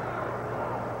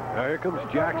 Now here comes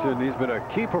Jackson. He's been a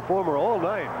key performer all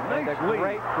night. Nice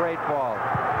lead. Great ball.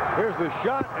 Here's the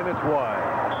shot, and it's wide.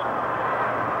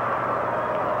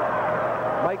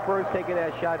 Mike Burns taking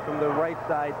that shot from the right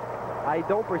side. I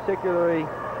don't particularly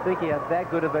think he has that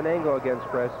good of an angle against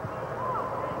Chris.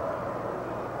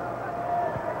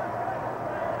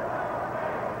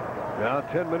 Now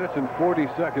 10 minutes and 40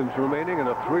 seconds remaining in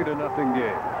a 3-0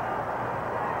 game.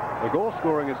 The goal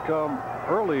scoring has come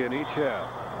early in each half.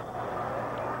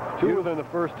 2 within the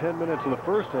first 10 minutes of the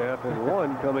first half, and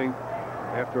 1 coming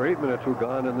after 8 minutes were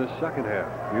gone in this second half.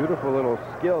 Beautiful little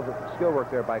skill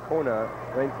work there by Kona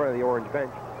right in front of the Orange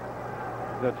bench.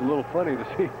 That's a little funny to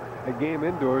see a game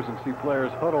indoors and see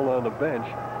players huddled on the bench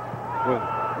with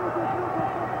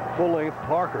full-length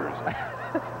Parkers.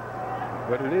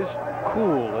 But it is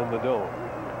cool in the dome.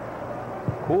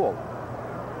 Cool.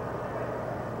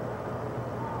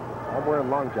 I'm wearing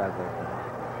long johns like that.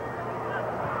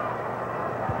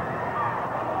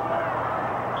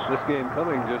 This game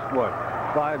coming just, what,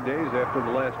 5 days after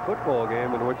the last football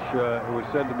game in which it was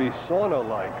said to be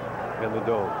sauna-like in the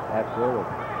dome. Absolutely.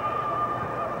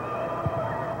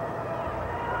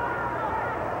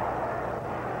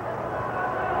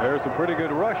 There's a pretty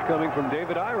good rush coming from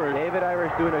David Irish. David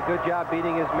Irish doing a good job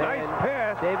beating his man. Nice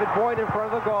pass. David Boyd in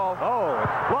front of the goal. Oh,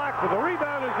 it's blocked, but the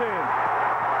rebound is in.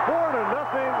 4-0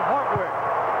 Hartwick.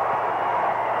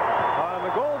 On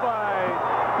the goal by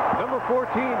number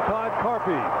 14, Todd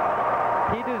Carpy.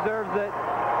 He deserves it.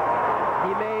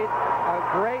 He made a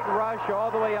great rush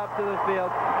all the way up to the field.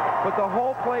 But the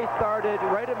whole play started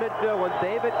right at midfield when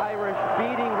David Irish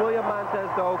beating William Montez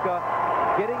de Oca,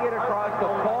 getting it across to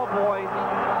Paul Boyd.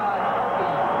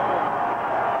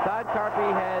 Todd Carpy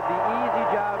had the easy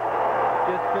job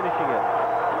just finishing it.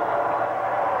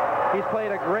 He's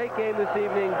played a great game this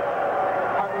evening.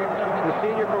 The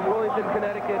senior from Wilmington,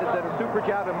 Connecticut, has done a super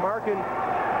job in marking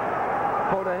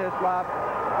Kona Hislop.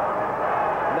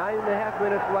 9.5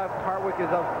 minutes left. Hartwick is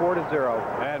up 4-0.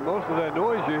 And most of that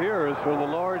noise you hear is from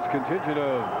the large contingent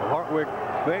of Hartwick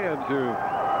fans who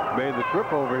made the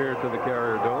trip over here to the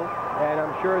Carrier Dome. And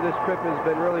I'm sure this trip has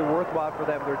been really worthwhile for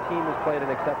them. Their team has played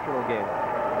an exceptional game.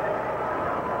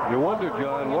 You wonder,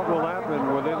 John, what will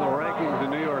happen within the rankings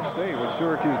in New York State with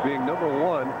Syracuse being number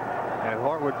 1 and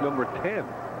Hartwick number 10.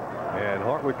 And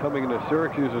Hartwick coming into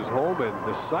Syracuse's home and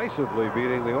decisively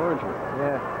beating the Orangeman.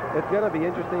 Yeah, it's going to be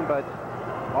interesting, but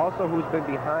also who's been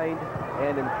behind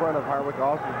and in front of Hartwick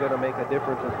also is going to make a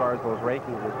difference as far as those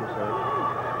rankings is concerned.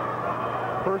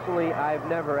 Personally, I've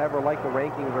never ever liked the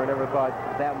rankings or never thought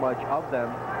that much of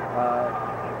them,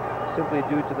 simply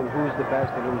due to who's the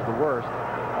best and who's the worst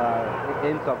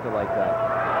in something like that.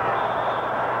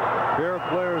 Pair of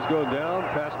players go down.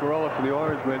 Pasquarella for the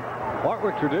Orangemen.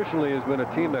 Hartwick traditionally has been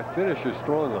a team that finishes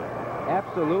strongly.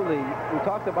 Absolutely. We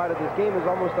talked about it. This game is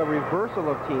almost a reversal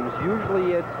of teams.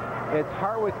 Usually it's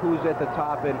Hartwick who's at the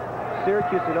top, and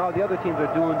Syracuse and all the other teams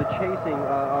are doing the chasing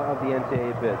of the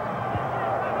NCAA bids.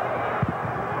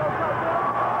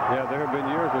 Yeah, there have been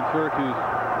years when Syracuse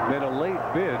made a late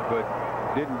bid but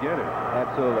didn't get it.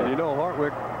 Absolutely. And you know,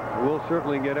 Hartwick will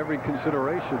certainly get every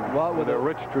consideration with their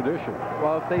rich tradition.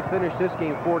 Well, if they finish this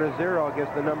game 4-0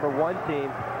 against the #1 team,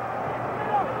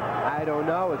 I don't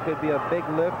know. It could be a big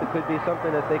lift. It could be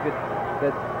something that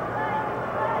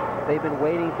they've been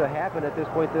waiting to happen at this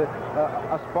point, to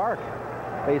a spark,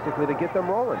 basically, to get them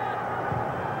rolling.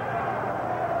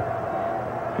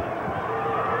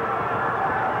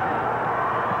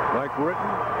 Mike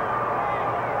Britton.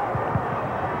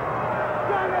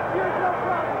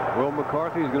 Will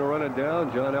McCarthy is going to run it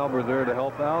down. John Albert there to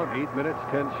help out. 8 minutes,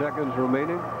 10 seconds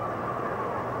remaining.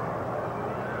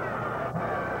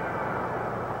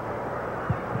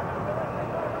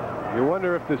 You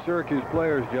wonder if the Syracuse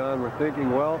players, John, were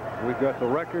thinking, well, we've got the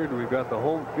record, we've got the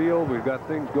home field, we've got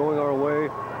things going our way.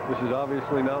 This is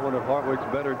obviously not one of Hartwick's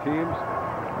better teams,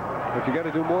 but you got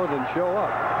to do more than show up.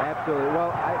 Absolutely.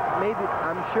 Well,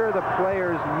 I'm sure the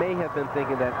players may have been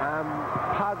thinking that. I'm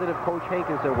positive Coach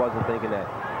Hankinson wasn't thinking that.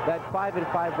 That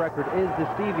 5-5 record is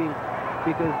deceiving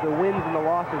because the wins and the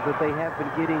losses that they have been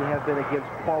getting have been against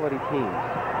quality teams.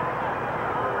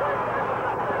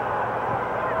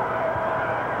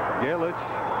 Galich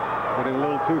getting a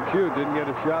little too cute, didn't get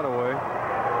a shot away.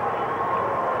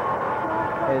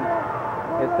 And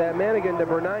it's that man again,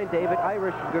 number 9, David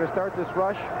Irish, is going to start this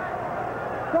rush.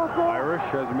 Irish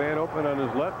has a man open on his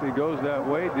left. He goes that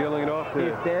way, dealing it off to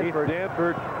Heath Danford.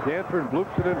 Danford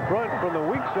bloops it in front from the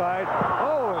weak side.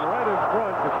 Oh, and right in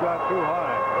front, the shot too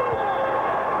high.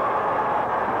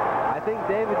 I think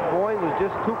David Boyne was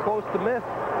just too close to miss.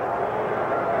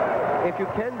 If you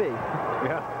can be.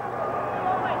 Yeah.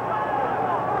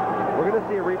 We're going to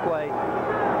see a replay.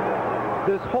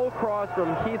 This whole cross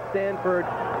from Heath Danford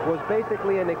was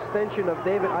basically an extension of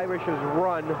David Irish's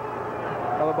run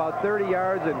of about 30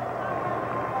 yards and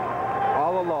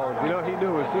all alone. You know, he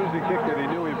knew as soon as he kicked it, he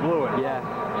knew he blew it. Yes.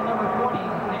 And number 20,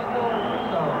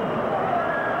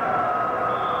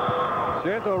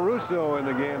 Santo Russo in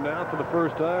the game now for the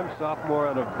first time. Sophomore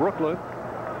out of Brooklyn.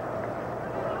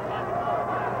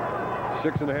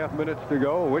 6.5 minutes to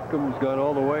go. Whitcomb's gone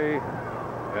all the way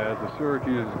as the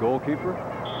Syracuse goalkeeper.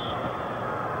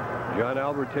 John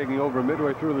Albert taking over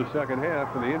midway through the second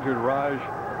half for the injured Raj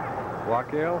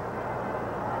Wakale.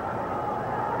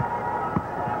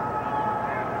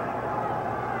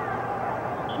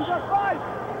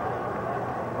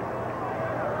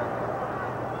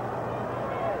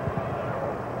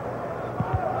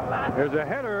 There's a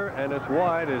header, and it's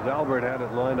wide as Albert had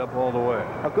it lined up all the way.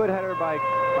 A good header by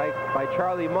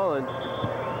Charlie Mullen.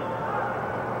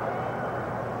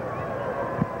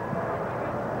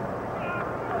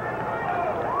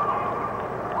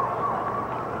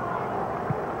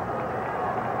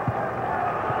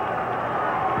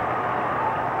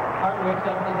 Hartwick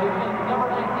substitution, number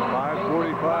 19.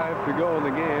 5:45 to go in the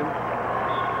game.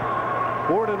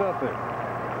 4-0.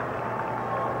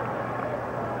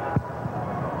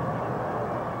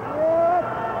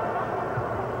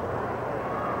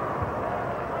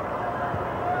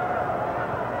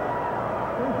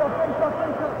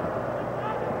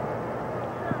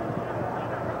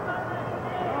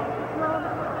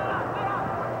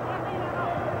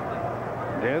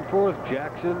 Danforth,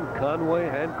 Jackson, Conway,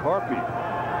 and Carpy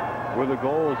were the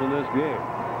goals in this game.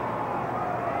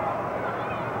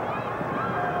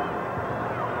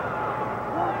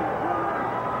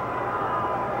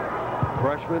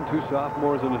 Freshman, 2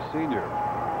 sophomores, and a senior.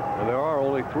 And there are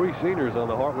only 3 seniors on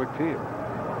the Hartwick team.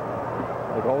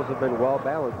 The goals have been well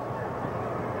balanced.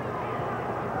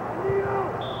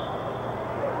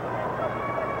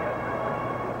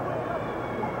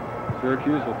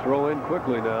 Syracuse will throw in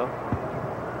quickly now.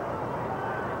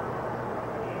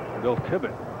 Bill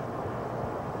Tibbett.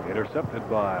 Intercepted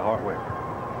by Hartwick.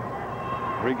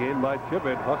 Regained by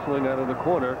Tibbett, hustling out of the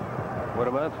corner. What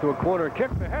amounts to a corner kick.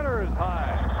 The header is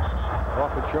high.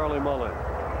 Off of Charlie Mullen.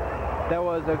 That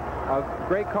was a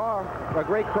great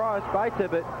cross by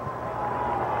Tibbett.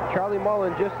 Charlie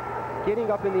Mullen just getting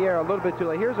up in the air a little bit too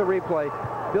late. Here's a replay.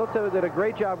 Bill Tibbett did a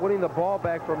great job winning the ball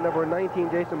back from number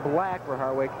 19, Jason Black, for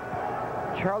Hartwick.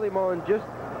 Charlie Mullen just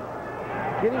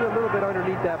getting a little bit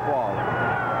underneath that ball.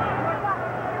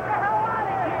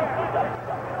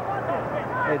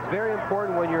 It's very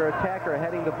important when you're an attacker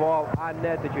heading the ball on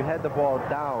net that you head the ball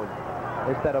down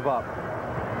instead of up.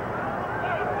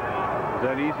 Is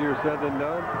that easier said than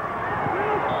done?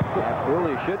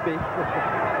 Absolutely, it should be.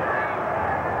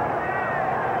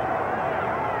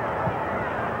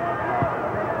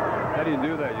 How do you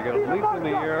do that? You got to leap in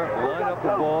the air, line up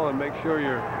the ball, and make sure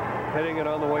you're heading it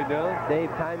on the way down? Dave,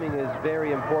 timing is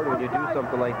very important when you do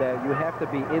something like that. You have to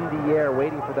be in the air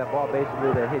waiting for that ball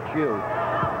basically to hit you.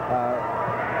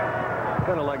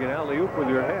 Kind of like an alley-oop with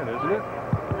your hand, isn't it?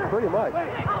 Pretty much.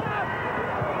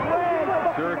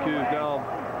 Syracuse now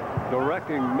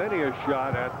directing many a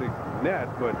shot at the net,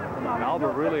 but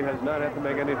Albert really has not had to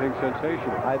make anything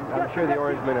sensational. I'm sure the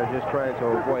Orangemen are just trying to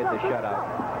avoid the shutout.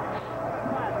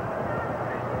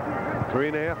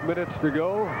 3.5 minutes to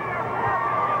go.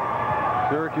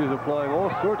 Syracuse applying all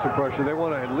sorts of pressure. They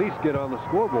want to at least get on the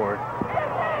scoreboard.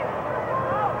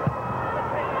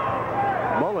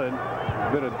 Mullen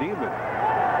has been a demon.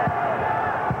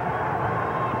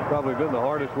 Probably been the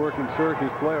hardest working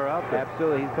Syracuse player out there.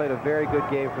 Absolutely. He's played a very good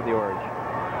game for the Orange.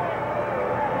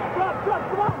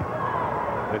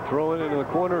 They throw it into the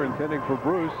corner, intending for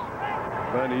Bruce.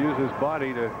 Trying to use his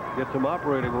body to get some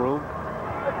operating room.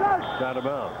 It's out of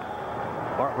bounds.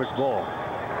 Hartwick ball.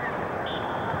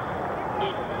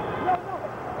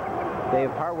 Dave,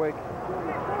 Hartwick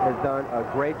has done a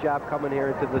great job coming here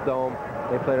into the Dome.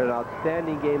 They played an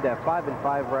outstanding game, that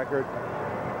 5-5 record.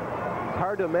 It's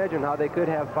hard to imagine how they could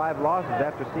have 5 losses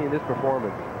after seeing this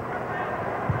performance.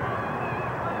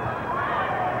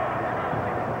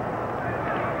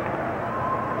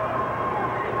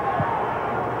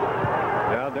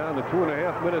 Now down to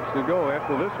 2.5 minutes to go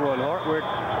after this one. Hartwick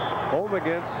home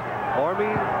against Army,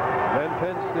 then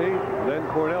Penn State, then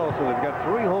Cornell. So they've got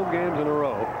 3 home games in a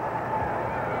row.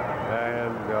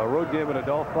 And a road game at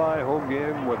Adelphi, home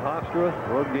game with Hofstra,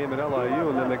 road game at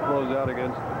LIU, and then they close out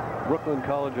against Brooklyn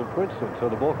College and Princeton. So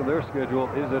the bulk of their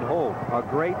schedule is at home. A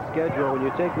great schedule. When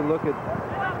you take a look at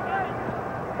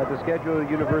the schedule of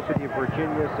the University of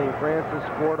Virginia, St. Francis,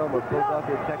 Fordham,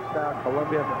 Philadelphia, Texas,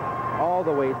 Columbia, all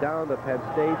the way down to Penn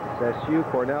State, SU,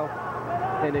 Cornell.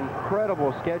 An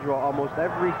incredible schedule. Almost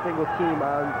every single team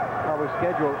on our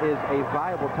schedule is a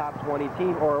viable top 20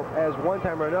 team, or as one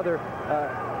time or another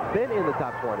been in the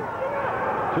top 20.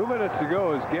 2 minutes to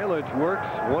go as Galich works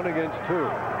 1 against 2.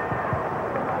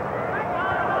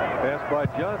 Pass by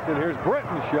Johnson. Here's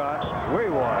Britton's shot, way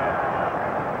wide.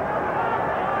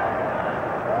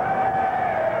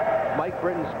 Mike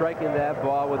Britton striking that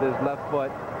ball with his left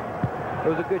foot. It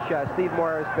was a good shot. Steve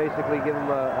Morris basically giving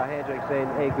him a handshake saying,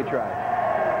 hey, good try.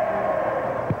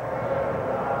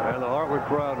 And the Hartwick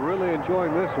crowd really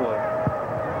enjoying this one.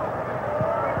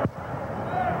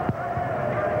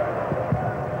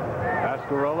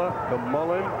 Pasquarella to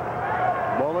Mullen.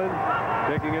 Mullen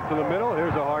taking it to the middle.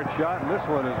 Here's a hard shot, and this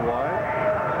one is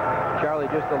wide. Charlie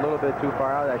just a little bit too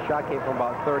far out. That shot came from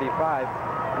about 35.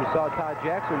 You saw Todd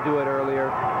Jackson do it earlier.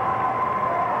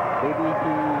 Maybe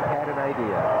he had an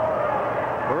idea.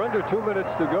 We're under 2 minutes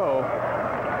to go.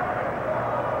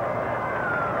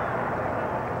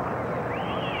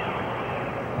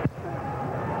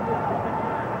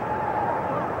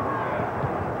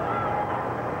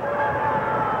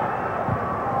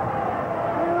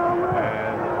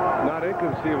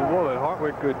 Inconceivable that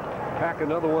Hartwick could tack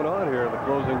another one on here in the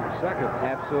closing seconds.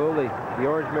 Absolutely. The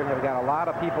Orangemen have got a lot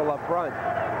of people up front.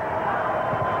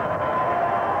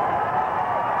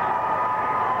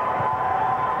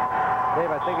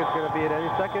 Dave, I think it's going to be at any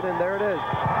second, and there it is.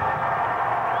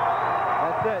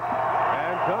 That's it.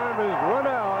 And time has run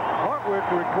out. Hartwick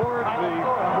records the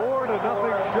 4-0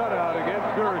 shutout against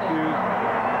Syracuse.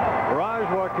 Raj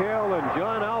Wakale and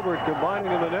John Albert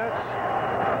combining in the nets.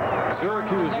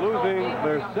 Syracuse losing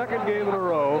their 2nd game in a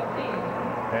row,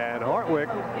 and Hartwick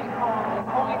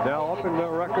now upping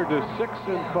their record to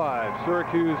 6-5.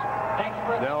 Syracuse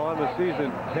now on the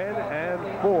season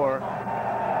 10-4.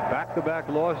 Back-to-back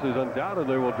losses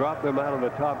undoubtedly will drop them out of the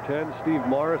top 10. Steve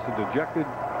Morris, a dejected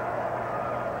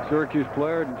Syracuse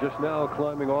player, just now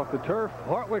climbing off the turf.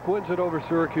 Hartwick wins it over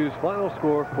Syracuse. Final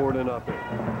score 4-0.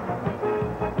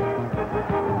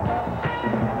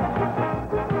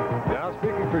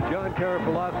 For John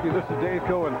Karapolowski, this is Dave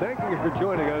Cohen. Thanking you for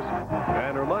joining us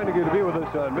and reminding you to be with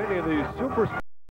us on many of these super